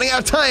 I'm running out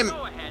of time.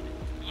 Go ahead,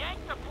 yank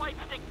the flight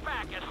stick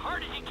back as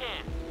hard as you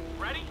can.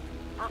 Ready?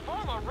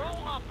 Perform a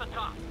roll off the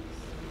top.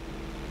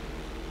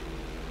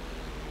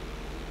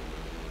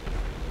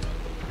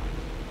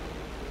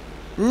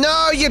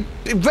 No, you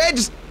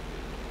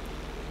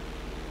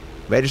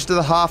register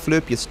the half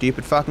loop, you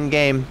stupid fucking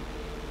game.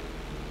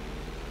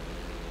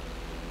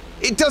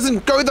 It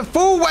doesn't go the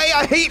full way.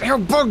 I hate how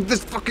bugged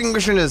this fucking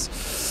mission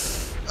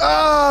is.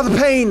 Ah, the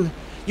pain.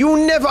 You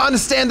will never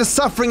understand the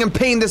suffering and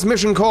pain this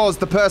mission caused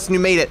the person who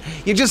made it.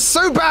 You're just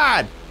so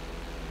bad.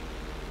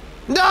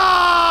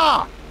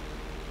 No!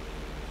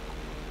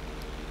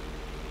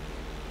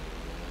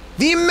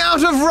 The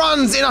amount of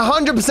runs in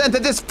 100%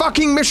 that this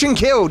fucking mission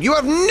killed. You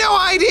have no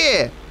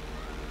idea.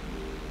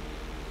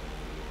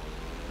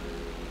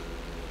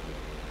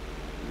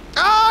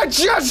 Ah,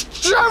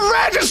 just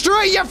register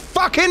it, you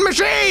fucking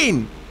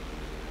machine!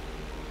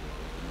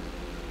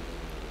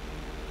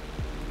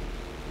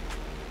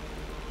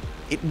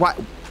 What?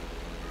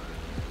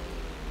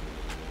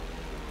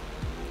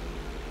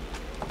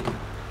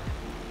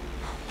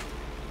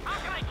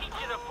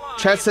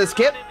 Chat says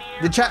skip.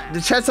 The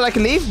chat said I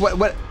can leave. What?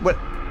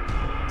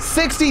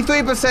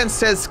 63%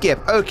 says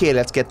skip. Okay,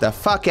 let's get the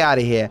fuck out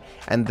of here.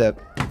 And the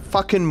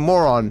fucking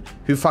moron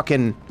who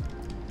fucking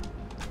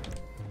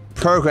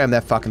programmed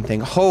that fucking thing.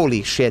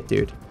 Holy shit,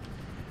 dude.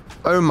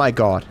 Oh my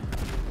god.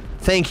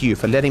 Thank you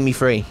for letting me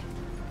free.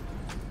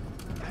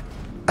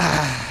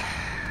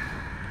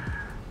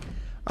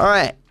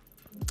 Alright.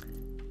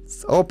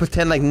 Or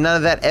pretend like none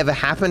of that ever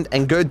happened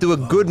and go do a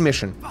good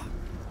mission.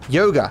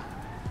 Yoga.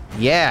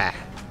 Yeah.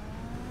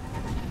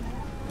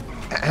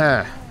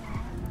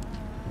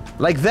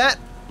 Like that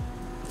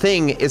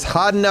thing is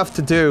hard enough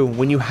to do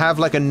when you have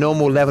like a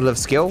normal level of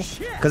skill,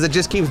 because it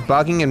just keeps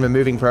bugging and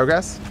removing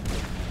progress.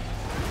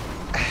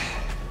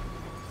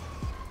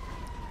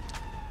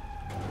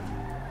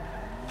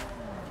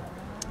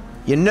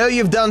 You know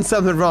you've done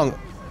something wrong.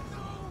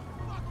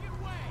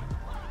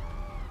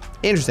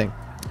 Interesting.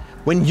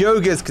 When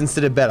yoga is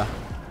considered better.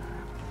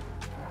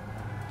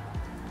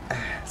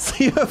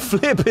 See, a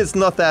flip is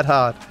not that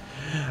hard.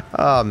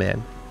 Oh,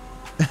 man.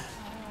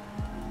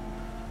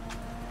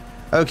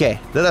 Okay,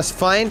 let us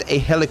find a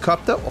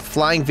helicopter or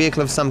flying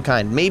vehicle of some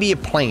kind. Maybe a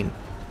plane.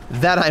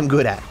 That I'm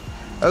good at.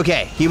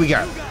 Okay, here we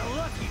go.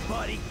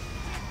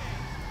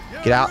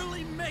 Get out.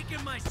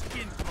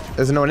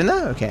 There's no one in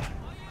there? Okay.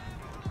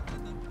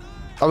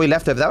 Oh, we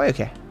left over that way?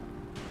 Okay.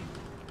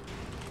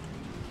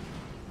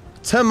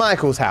 To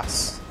Michael's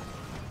house.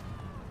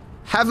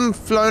 Haven't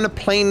flown a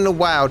plane in a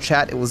while,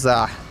 chat. It was,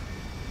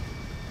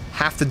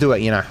 have to do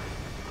it, you know.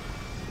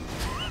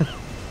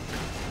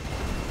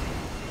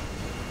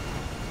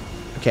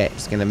 Okay,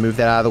 just gonna move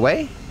that out of the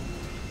way.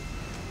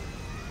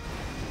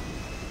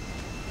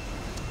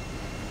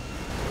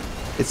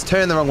 It's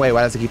turning the wrong way.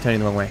 Why does it keep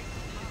turning the wrong way?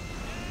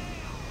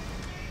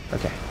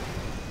 Okay.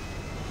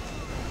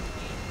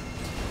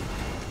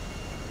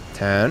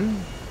 Turn.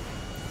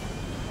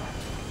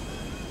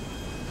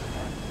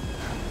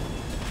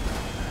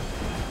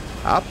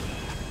 Up.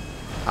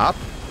 Up.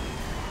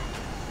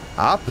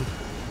 Up.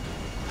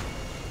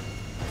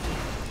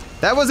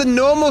 That was a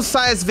normal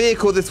sized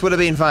vehicle. This would have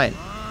been fine.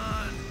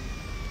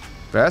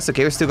 First,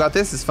 okay, we still got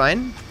this. It's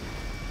fine.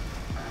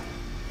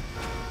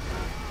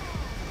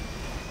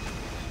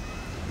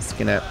 Just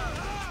gonna...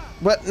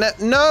 What? No,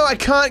 no, I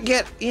can't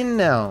get in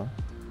now.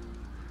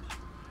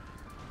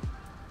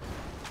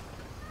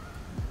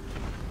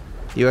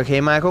 You okay,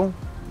 Michael?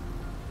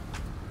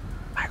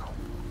 Michael.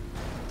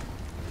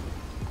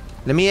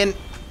 Let me in.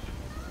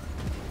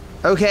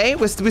 Okay,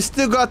 we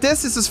still got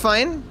this. This is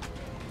fine.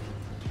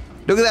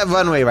 Look at that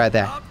runway right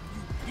there.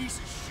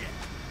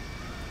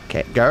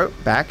 Okay, go.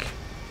 Back.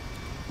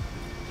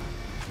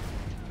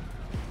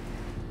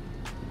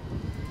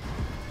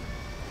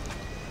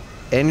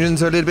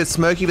 Engines are a little bit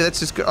smoky, but that's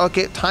just good.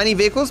 Okay, tiny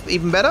vehicles,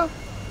 even better.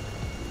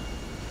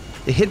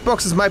 The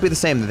hitboxes might be the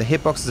same, though. The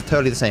hitboxes are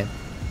totally the same.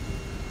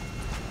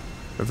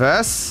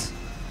 Reverse.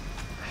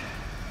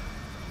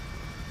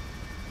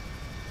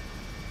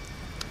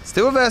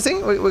 Still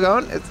reversing. We're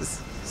going.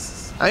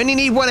 I only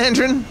need one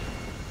engine.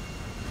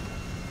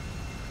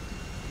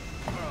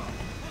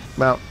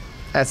 Well,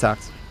 that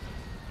sucks.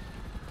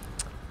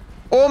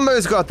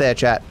 Almost got there,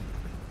 chat.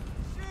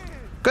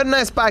 Got a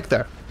nice bike,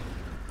 though.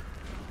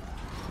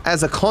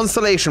 As a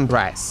consolation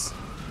prize.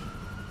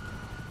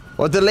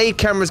 Well, delayed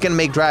camera is going to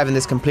make driving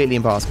this completely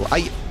impossible.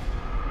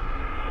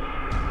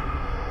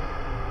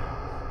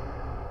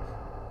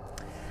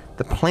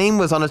 The plane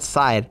was on its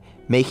side,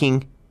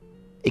 making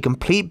a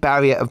complete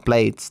barrier of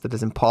blades that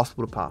is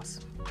impossible to pass.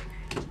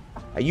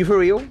 Are you for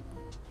real?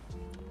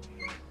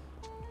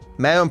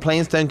 Mayo and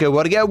planes don't go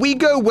well together. We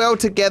go well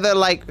together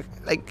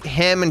like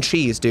ham and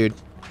cheese, dude.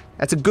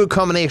 That's a good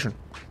combination.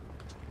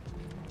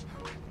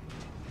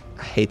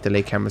 I hate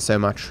delay camera so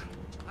much.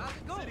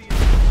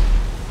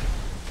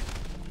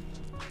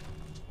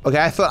 Okay,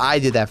 I thought I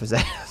did that for a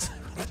second.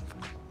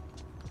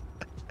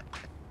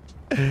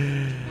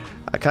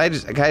 Can I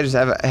just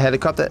have a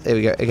helicopter? There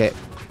we go. Okay.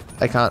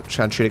 I can't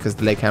try and shoot it because of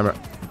the delay camera.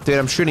 Dude,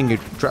 I'm shooting you.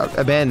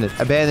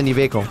 Abandon your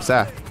vehicle,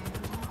 sir.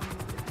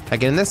 Can I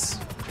get in this?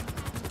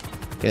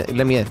 Okay,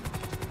 let me in.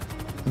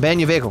 Abandon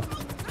your vehicle.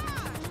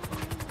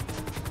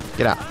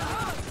 Get out.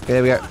 Okay,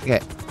 there we go.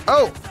 Okay.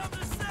 Oh!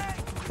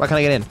 Why can't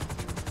I get in?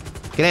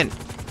 Get in.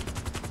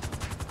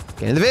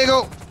 Get in the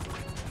vehicle.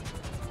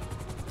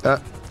 I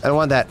don't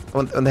want that. I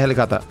want the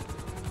helicopter.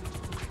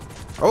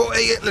 Oh,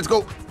 hey, let's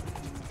go.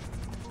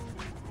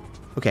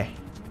 Okay.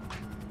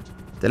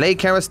 Delay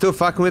camera's still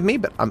fucking with me,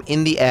 but I'm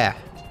in the air.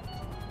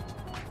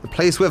 The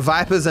place where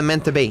Vipers are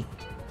meant to be.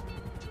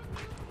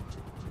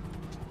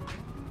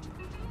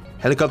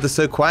 Helicopter's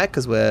so quiet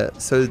because we're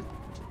so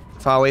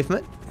far away from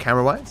it,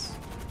 camera-wise.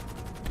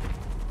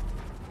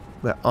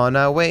 We're on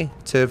our way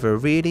to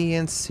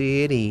Viridian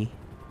City.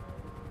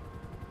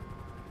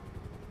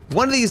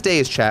 One of these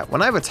days, chat,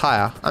 when I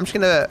retire, I'm just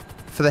gonna,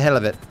 for the hell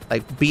of it,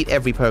 like, beat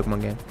every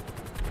Pokemon game.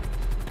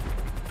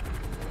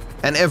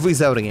 And every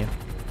Zelda game.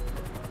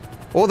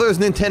 All those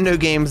Nintendo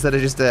games that are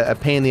just a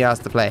pain in the ass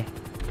to play.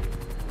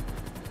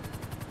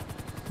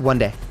 One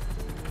day.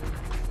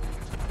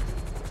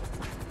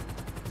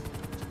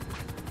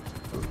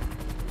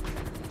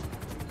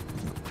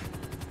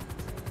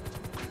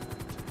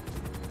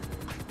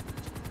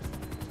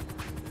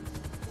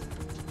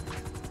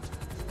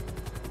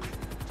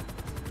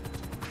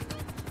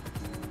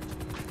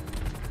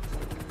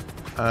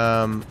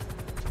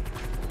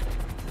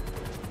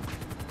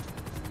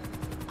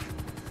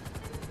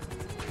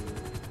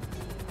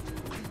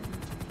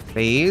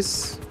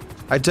 Please.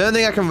 I don't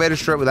think I can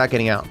register it without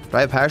getting out. Do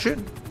I have parachute?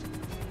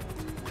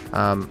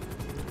 How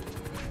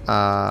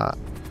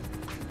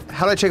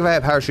do I check if I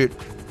have parachute?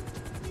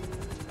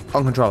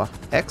 On controller.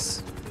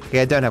 X?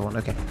 Okay, I don't have one.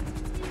 Okay.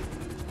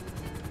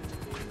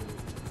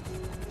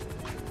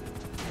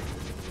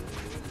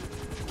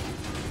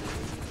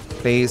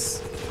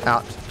 Please.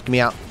 Out. Get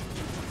me out.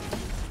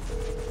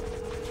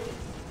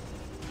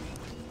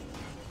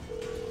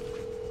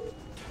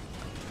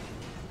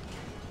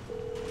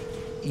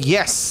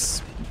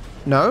 Yes.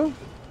 No?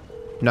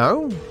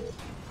 No?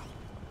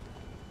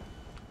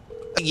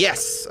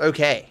 Yes.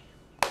 Okay.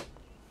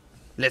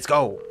 Let's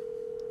go.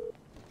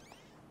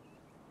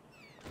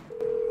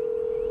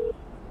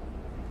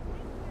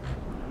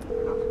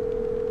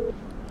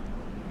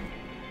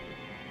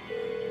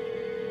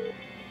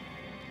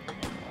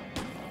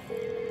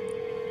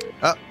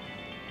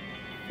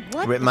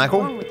 What Rip is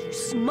Michael? wrong with you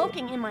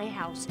smoking in my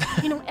house?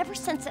 You know, ever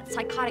since that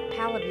psychotic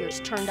pal of yours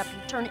turned up,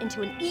 you turned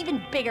into an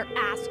even bigger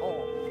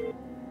asshole.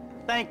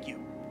 Thank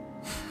you.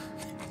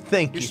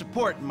 Thank Your you.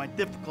 support in my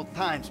difficult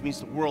times means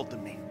the world to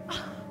me.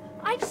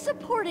 I've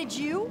supported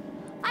you.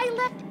 I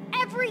left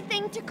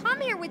everything to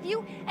come here with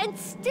you, and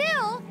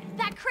still,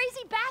 that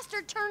crazy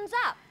bastard turns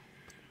up.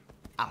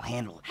 I'll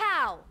handle it.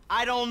 How?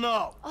 I don't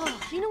know.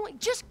 Oh, you know what?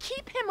 Just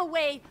keep him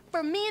away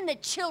from me and the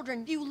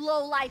children, you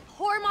low-life,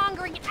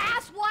 whoremongering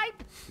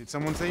asswipe. Did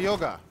someone say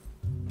yoga?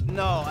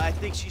 No, I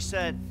think she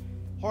said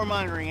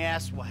whoremongering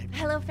asswipe.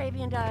 Hello,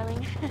 Fabian,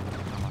 darling.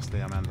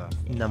 Namaste, Amanda.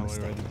 Namaste.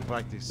 Are we ready to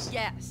practice?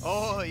 Yes.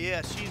 Oh,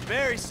 yeah, she's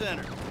very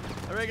centered.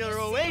 A regular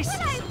oasis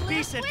of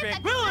peace and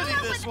tranquility,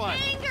 this one.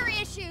 Anger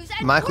issues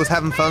and Michael's worse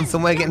having fun friends.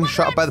 somewhere No getting wonder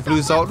shot by I'm the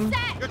Blue so Sultan.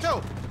 upset. You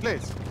too,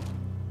 please.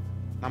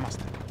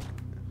 Namaste.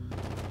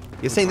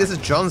 You're saying this is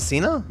John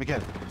Cena?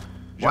 Miguel.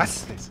 What?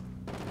 Just, please.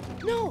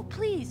 No,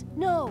 please,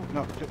 no.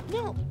 No,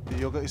 No. the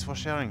yoga is for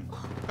sharing.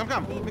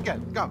 Come,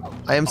 Miguel, come.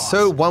 I am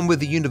so one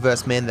with the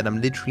universe, man, that I'm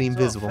literally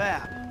invisible. So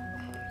fab.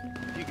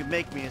 If you can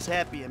make me as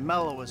happy and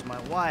mellow as my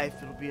wife,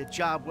 it'll be a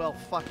job well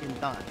fucking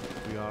done.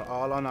 We are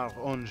all on our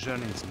own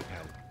journeys,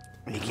 Miguel.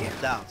 You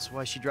can't doubt. So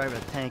why is she driving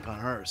a tank on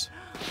hers?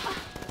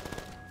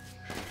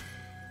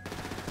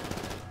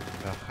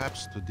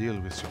 Perhaps to deal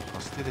with your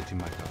hostility,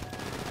 Michael.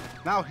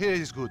 Now here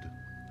is good.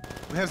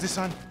 We have the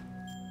sun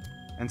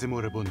and the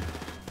moribund.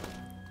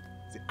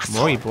 The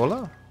asshole.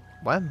 Moribola?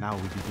 What? Now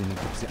we begin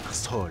with the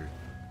asshole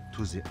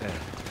to the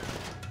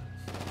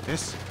earth.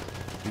 Yes,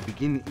 we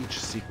begin each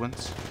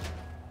sequence.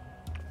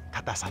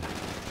 Katasana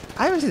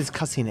I haven't seen this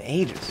cutscene in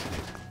ages.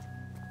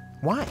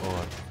 Why?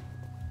 or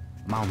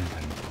mountain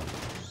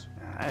pose.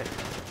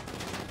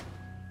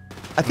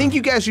 I think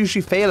you guys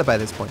usually fail by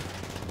this point.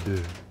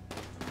 Deux,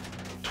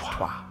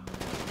 trois.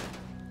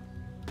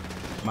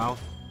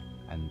 Mouth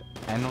and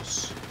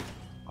anus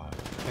are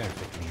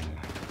perfectly in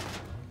line.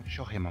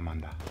 Show him,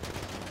 Amanda.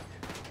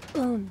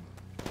 Deux,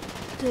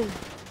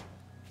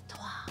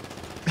 trois.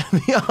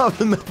 The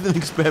aftermath of an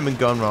experiment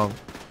gone wrong.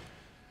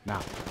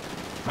 Now,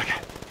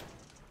 Michael.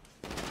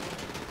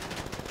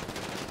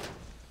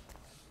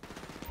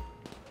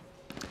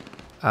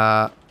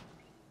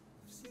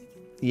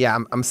 Yeah,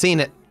 I'm seeing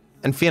it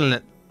and feeling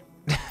it.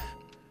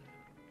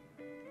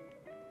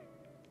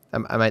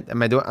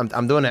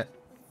 I'm doing it.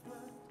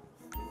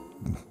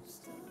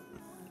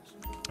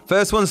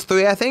 First one's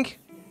 3, I think.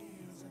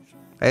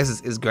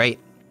 This is great.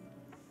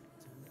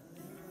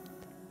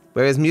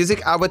 Whereas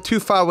music, we're too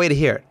far away to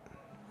hear it.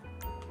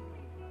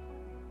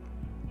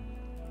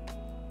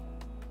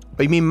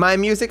 Oh, you mean my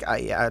music?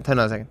 Yeah, hold on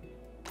a second.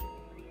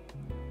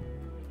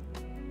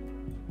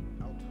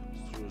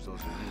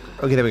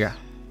 Okay, there we go.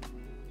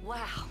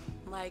 Wow,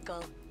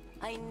 Michael.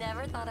 I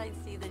never thought I'd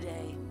see the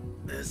day.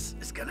 This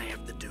is gonna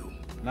have to do.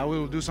 Now we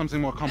will do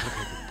something more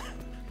complicated.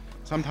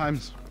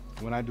 Sometimes,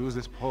 when I do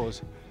this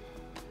pose,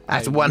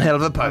 That's I one hell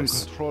of a move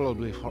pose.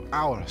 uncontrollably for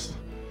hours.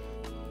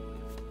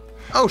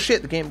 Oh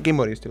shit, the game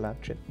audio is too loud.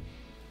 Shit.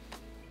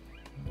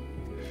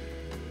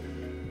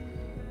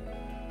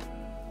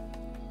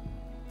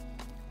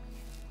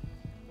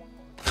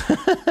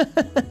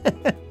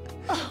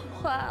 Oh,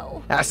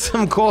 wow. That's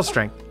some core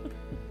strength.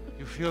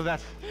 You feel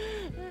that?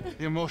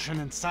 The emotion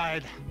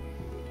inside.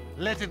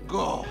 Let it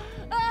go.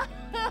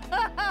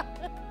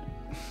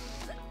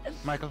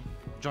 Michael,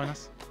 join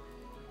us.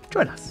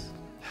 Join us.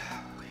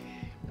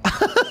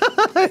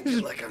 I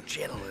feel like I'm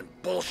channeling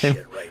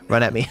bullshit right now.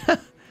 Run at me.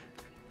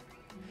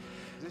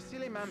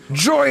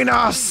 Join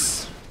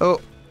us! Oh.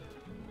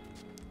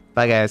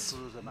 Bye, guys.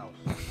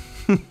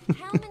 How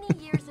many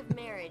years of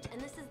marriage,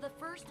 and this is the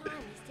first time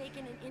he's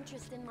taken an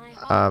interest in my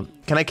hobbies.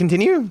 Can I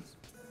continue?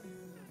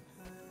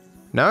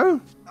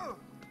 No?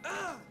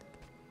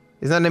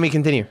 It's not letting me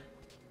continue.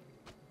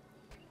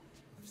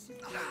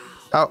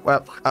 Oh,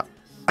 well.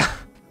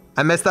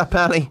 I messed up,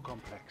 apparently.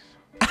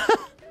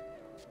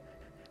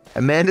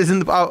 Amanda's in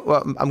the... Oh,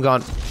 well, I'm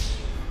gone.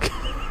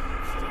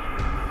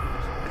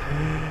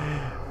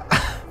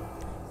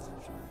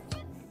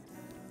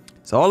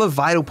 It's all a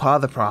vital part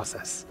of the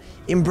process.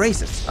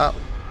 Embrace it. Oh.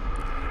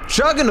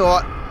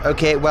 Juggernaut.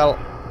 Okay, well,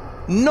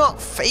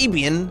 not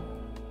Fabian.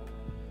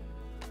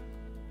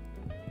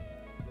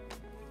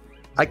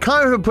 I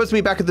can't remember if it puts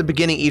me back at the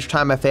beginning each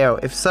time I fail.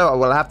 If so, I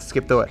will have to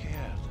skip through it.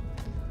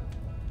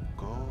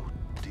 Go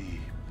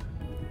deep.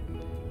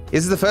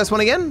 Is this the first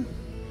one again?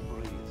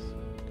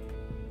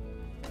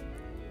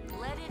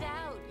 Let it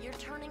out. You're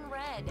turning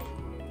red.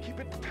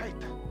 Keep it tight.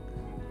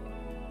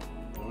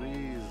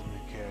 Breathe,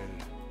 Mikhail.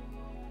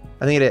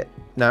 I think it.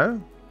 No.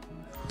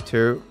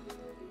 2.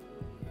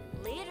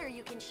 Later,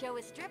 you can show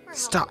a stripper.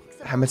 Stop. How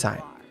flexible Hammer you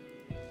time. are.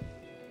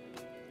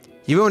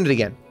 You ruined it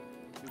again.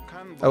 You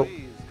can Oh.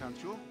 breathe,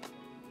 can't you?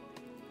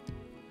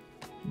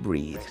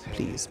 Breathe,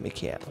 please,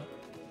 Mikhail.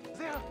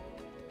 There.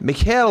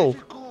 Mikhail,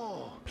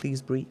 Go.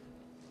 please breathe.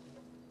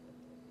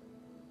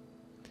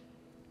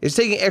 It's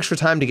taking extra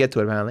time to get to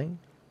it, apparently.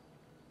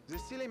 The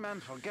silly man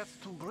forgets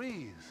to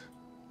breathe.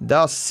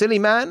 The silly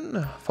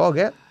man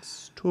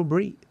forgets to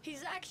breathe.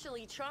 He's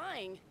actually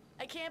trying.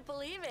 I can't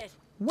believe it.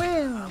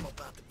 Well. I'm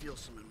about to feel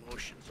some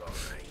emotions, all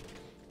right.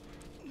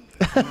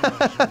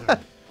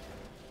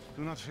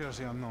 Do not fear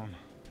the unknown.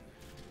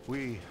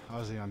 We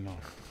are the unknown.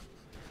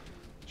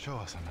 Show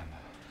us, Amanda.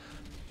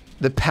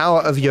 The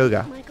power of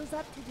yoga. Michael's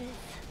up to this.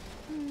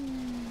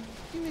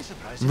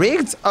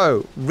 Rigged?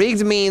 Oh,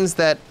 rigged means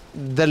that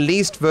the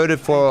least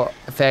voted for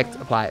effect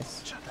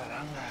applies.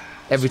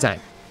 Every time.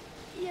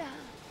 Yeah.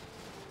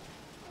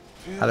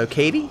 Hello,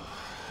 Katie?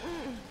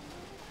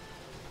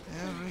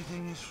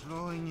 Everything is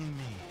flowing in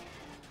me.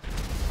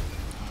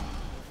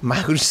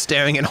 Michael just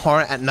staring in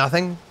horror at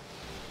nothing.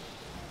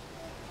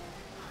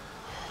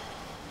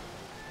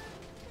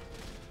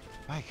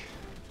 Mike,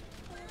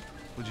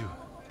 would you?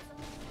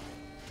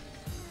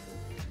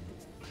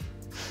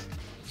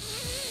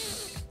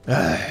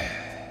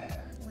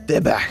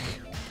 They're back.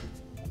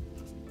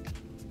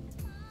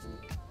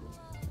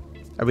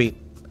 Are we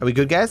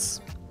good,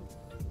 guys?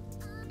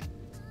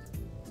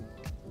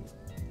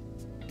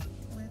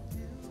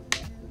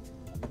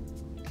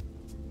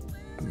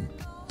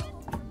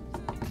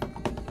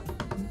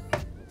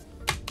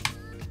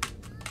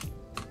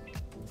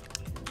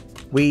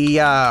 We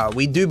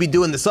do be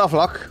doing the soft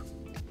lock.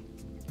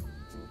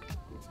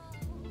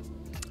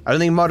 I don't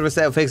think mod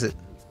reset will fix it.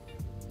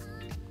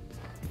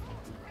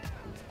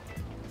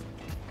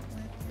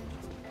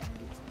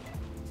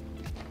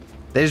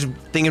 They're just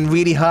thinking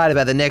really hard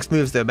about the next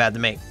moves they're about to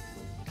make.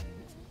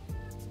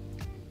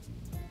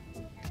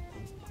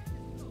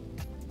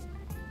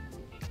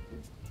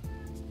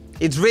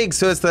 It's rigged,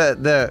 so it's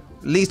the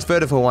least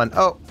vertical one.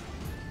 Oh.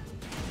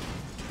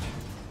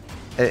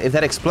 If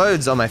that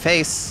explodes on my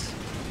face,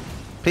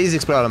 please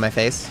explode on my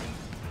face.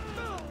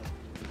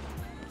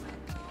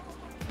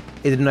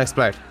 It didn't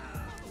explode.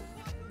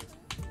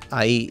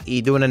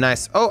 He doing a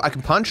nice... Oh, I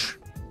can punch.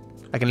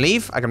 I can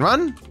leave. I can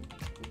run.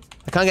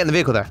 I can't get in the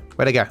vehicle though.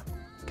 Where'd I go?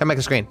 Come back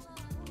to screen.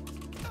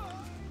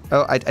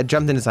 Oh, I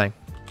jumped into something.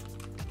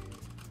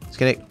 Just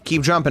gonna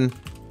keep jumping.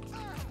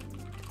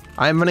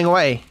 I'm running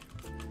away.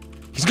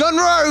 He's gone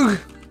rogue!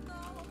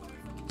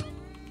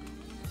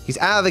 He's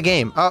out of the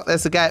game. Oh,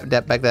 there's the guy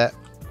back there.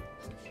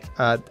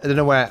 I don't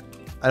know where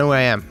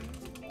I am.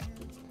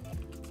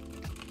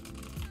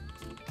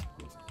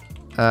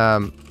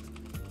 I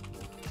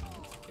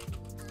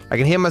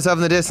can hear myself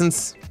in the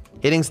distance,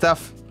 hitting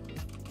stuff.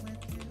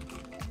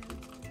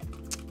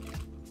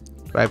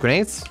 Do I have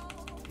grenades?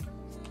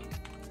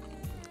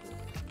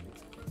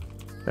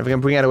 Never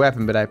gonna bring out a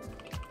weapon, but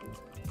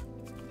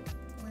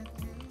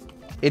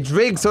it's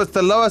rigged, so it's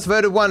the lowest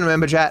voted one,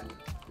 remember, chat?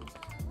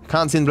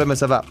 Can't seem to blow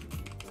myself up.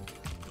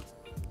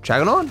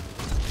 Dragon on.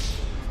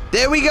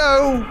 There we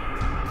go!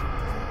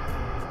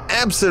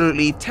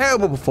 Absolutely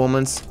terrible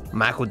performance.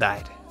 Michael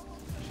died.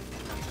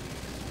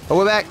 Oh,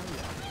 we're back.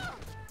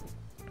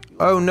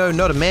 Oh no,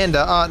 not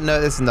Amanda. Oh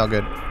no, this is not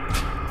good.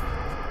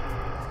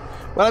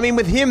 Well, I mean,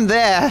 with him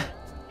there,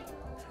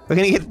 we're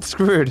gonna get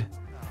screwed.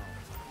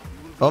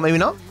 Oh, maybe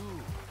not.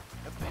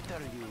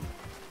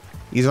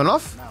 Use one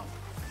off.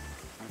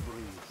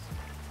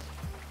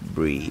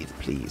 Breathe,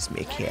 please,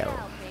 Mikhail.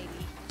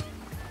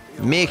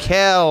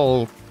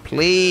 Mikhail,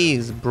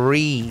 please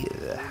breathe.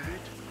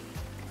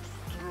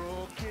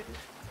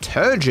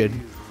 Turgid?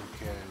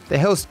 The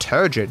hell's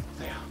turgid?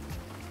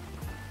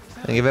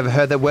 I think I've ever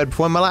heard that word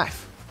before in my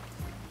life.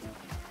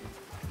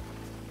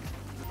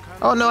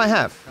 Oh no, I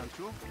have.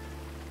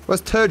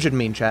 What's turgid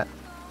mean, chat?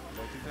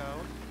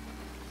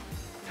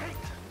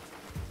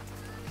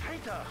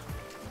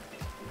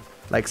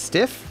 Like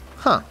stiff?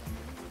 Huh.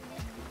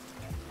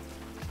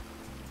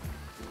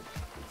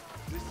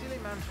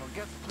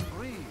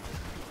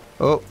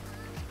 Oh.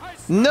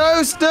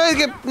 No,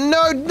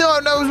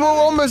 no, we're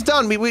almost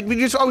done. We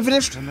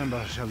finished?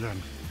 Remember,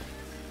 children.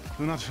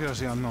 Do not fear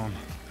the unknown.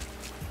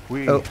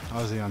 We are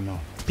the unknown.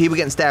 People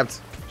getting stabbed.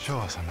 Show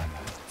us, Amanda.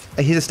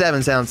 I hear the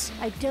stabbing sounds.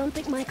 I don't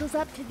think Michael's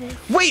up to this.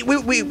 Wait.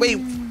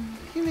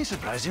 He may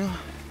surprise you.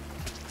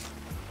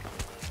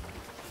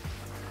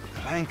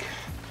 Plank.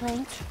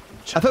 I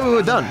thought we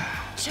were done.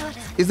 Shut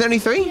up. Is there only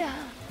 3? Yeah.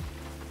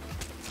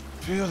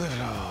 Feel the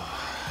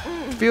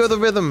flow. Feel the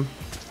rhythm.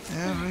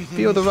 Everything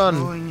Feel the is run.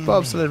 flowing in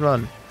Bobsled me.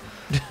 run.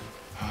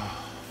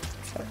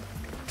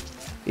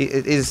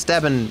 It is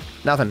stabbing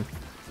nothing.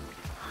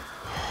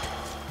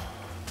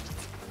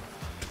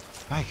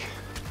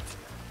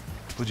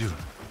 Would you?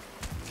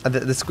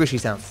 The squishy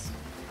sounds.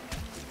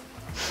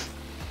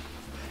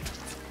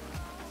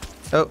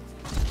 Oh.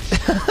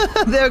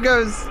 There it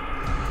goes.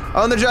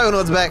 Oh, and the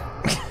Juggernaut's back.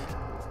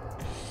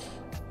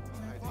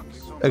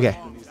 Okay.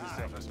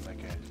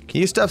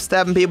 Can you stop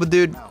stabbing people,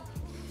 dude?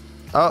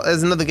 Oh,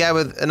 there's another guy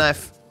with a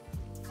knife.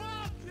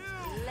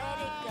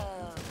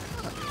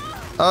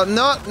 Oh,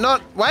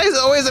 not. Why is it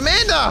always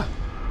Amanda?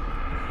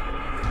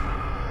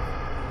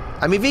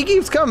 I mean, if he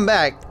keeps coming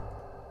back.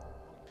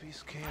 Be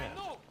scared.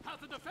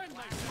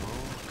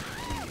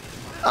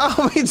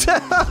 Oh, me too.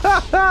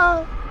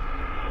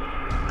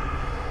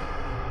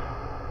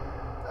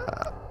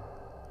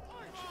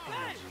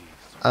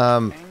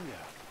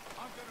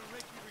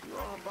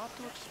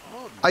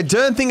 I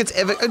don't think it's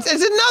ever. It's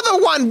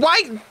another one.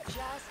 Why?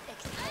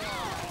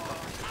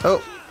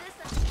 Oh.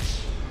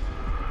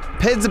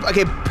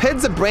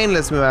 Peds are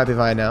brainless. We might be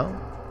fine now.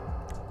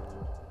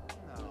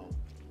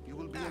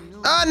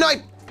 Ah, no!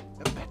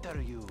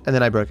 And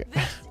then I broke it.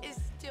 This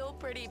is still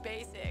pretty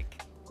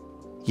basic.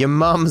 Your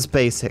mom's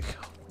basic.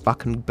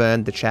 Fucking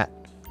burned the chat.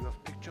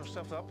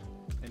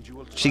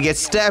 She gets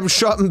stabbed,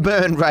 shot, and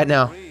burned right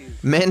now.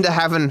 Amanda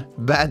having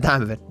a bad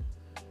time of it.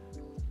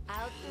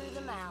 Out through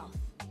the mouth.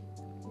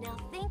 Now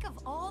think of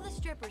all the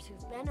strippers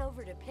who've been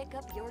over to pick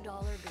up your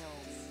dollar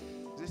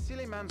bills. This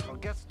silly man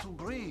forgets to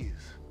breathe.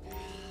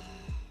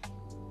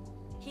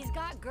 He's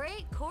got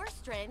great core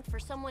strength for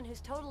someone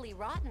who's totally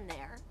rotten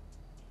there.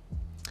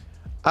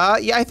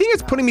 Yeah, I think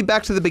it's putting me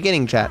back to the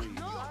beginning, chat. Very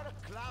good.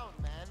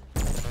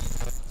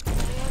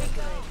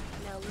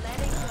 Now let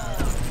it go.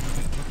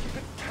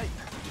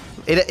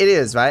 It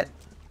is, right?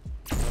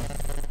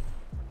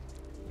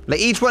 Like,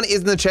 each one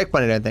isn't a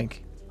checkpoint, I don't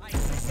think.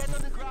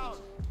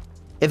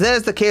 If that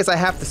is the case, I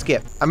have to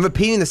skip. I'm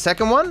repeating the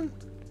second one?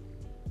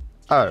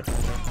 Oh.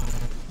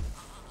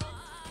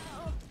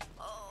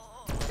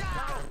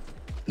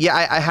 Yeah,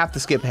 I have to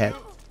skip ahead.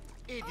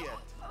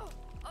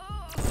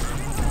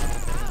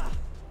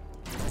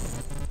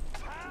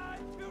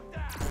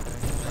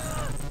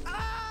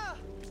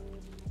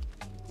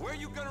 Where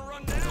you gonna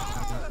run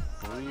now?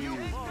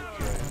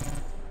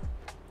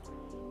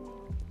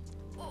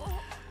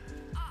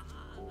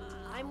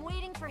 I'm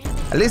waiting for him.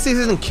 At least this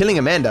isn't killing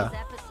Amanda.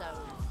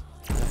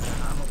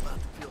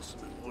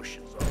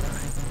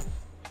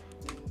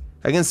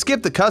 I can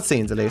skip the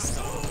cutscenes at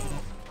least.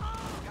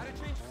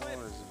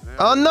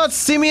 Oh, not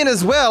Simeon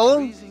as well.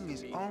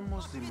 Is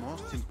almost the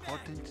most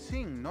important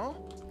thing, no?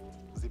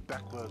 The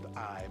backward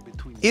eye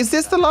between. Is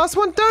this the last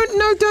one?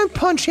 Don't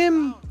punch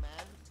him.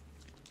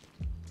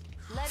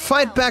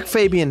 Fight back,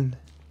 Fabian.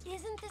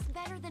 Isn't this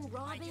better than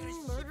robbing,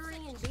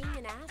 murdering, and being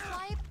an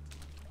asswipe?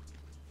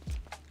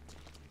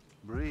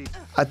 Breathe.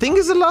 I think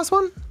it's the last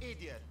one.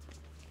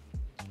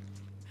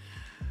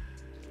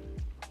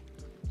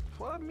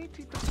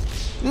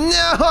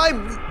 No,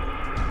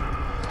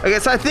 okay,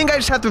 so I think I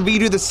just have to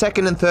redo the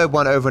second and third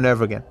one over and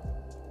over again.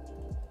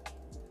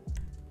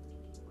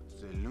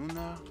 The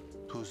Luna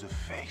to the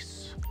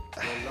face.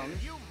 The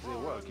lungs, they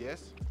work,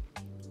 yes?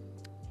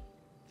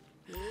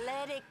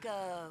 Let it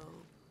go.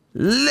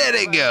 Let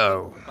it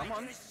go.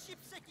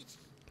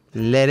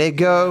 Let it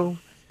go.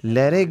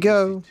 Let it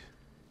go.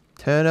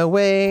 Turn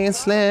away and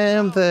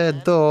slam the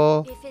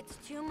door. If it's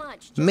too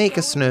much, Make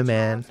a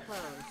snowman.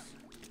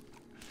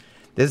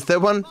 This the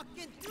one?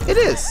 It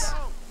is.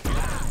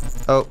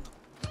 Oh.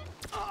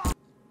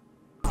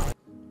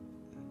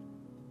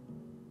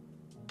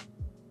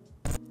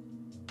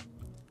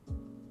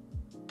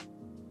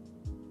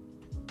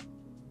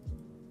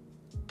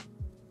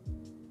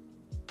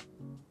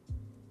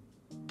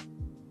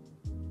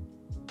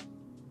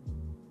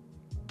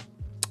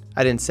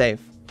 I didn't save.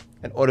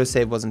 And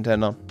autosave wasn't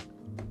turned on.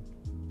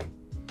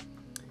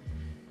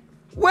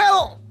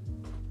 Well,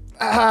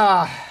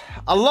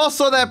 I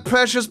lost all that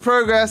precious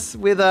progress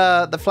with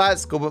the flight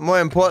school, but more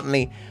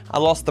importantly, I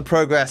lost the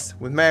progress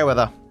with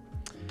Merryweather.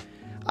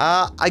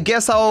 I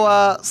guess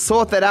I'll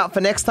sort that out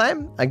for next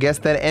time. I guess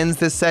that ends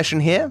this session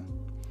here.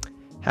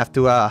 Have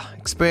to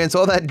experience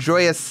all that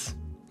joyous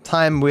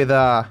time with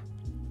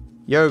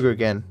yoga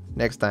again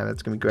next time.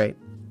 That's gonna be great.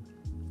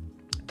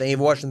 Thank you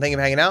for watching. Thank you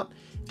for hanging out.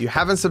 If you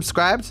haven't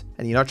subscribed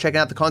and you're not checking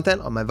out the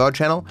content on my VOD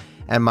channel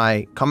and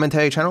my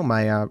commentary channel,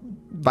 my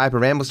Viper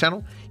Rambles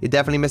channel, you're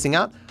definitely missing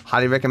out.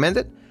 Highly recommend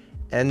it.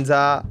 And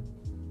I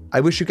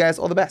wish you guys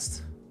all the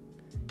best.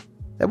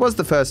 That was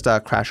the first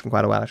crash in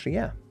quite a while, actually.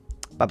 Yeah.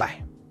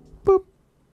 Bye-bye.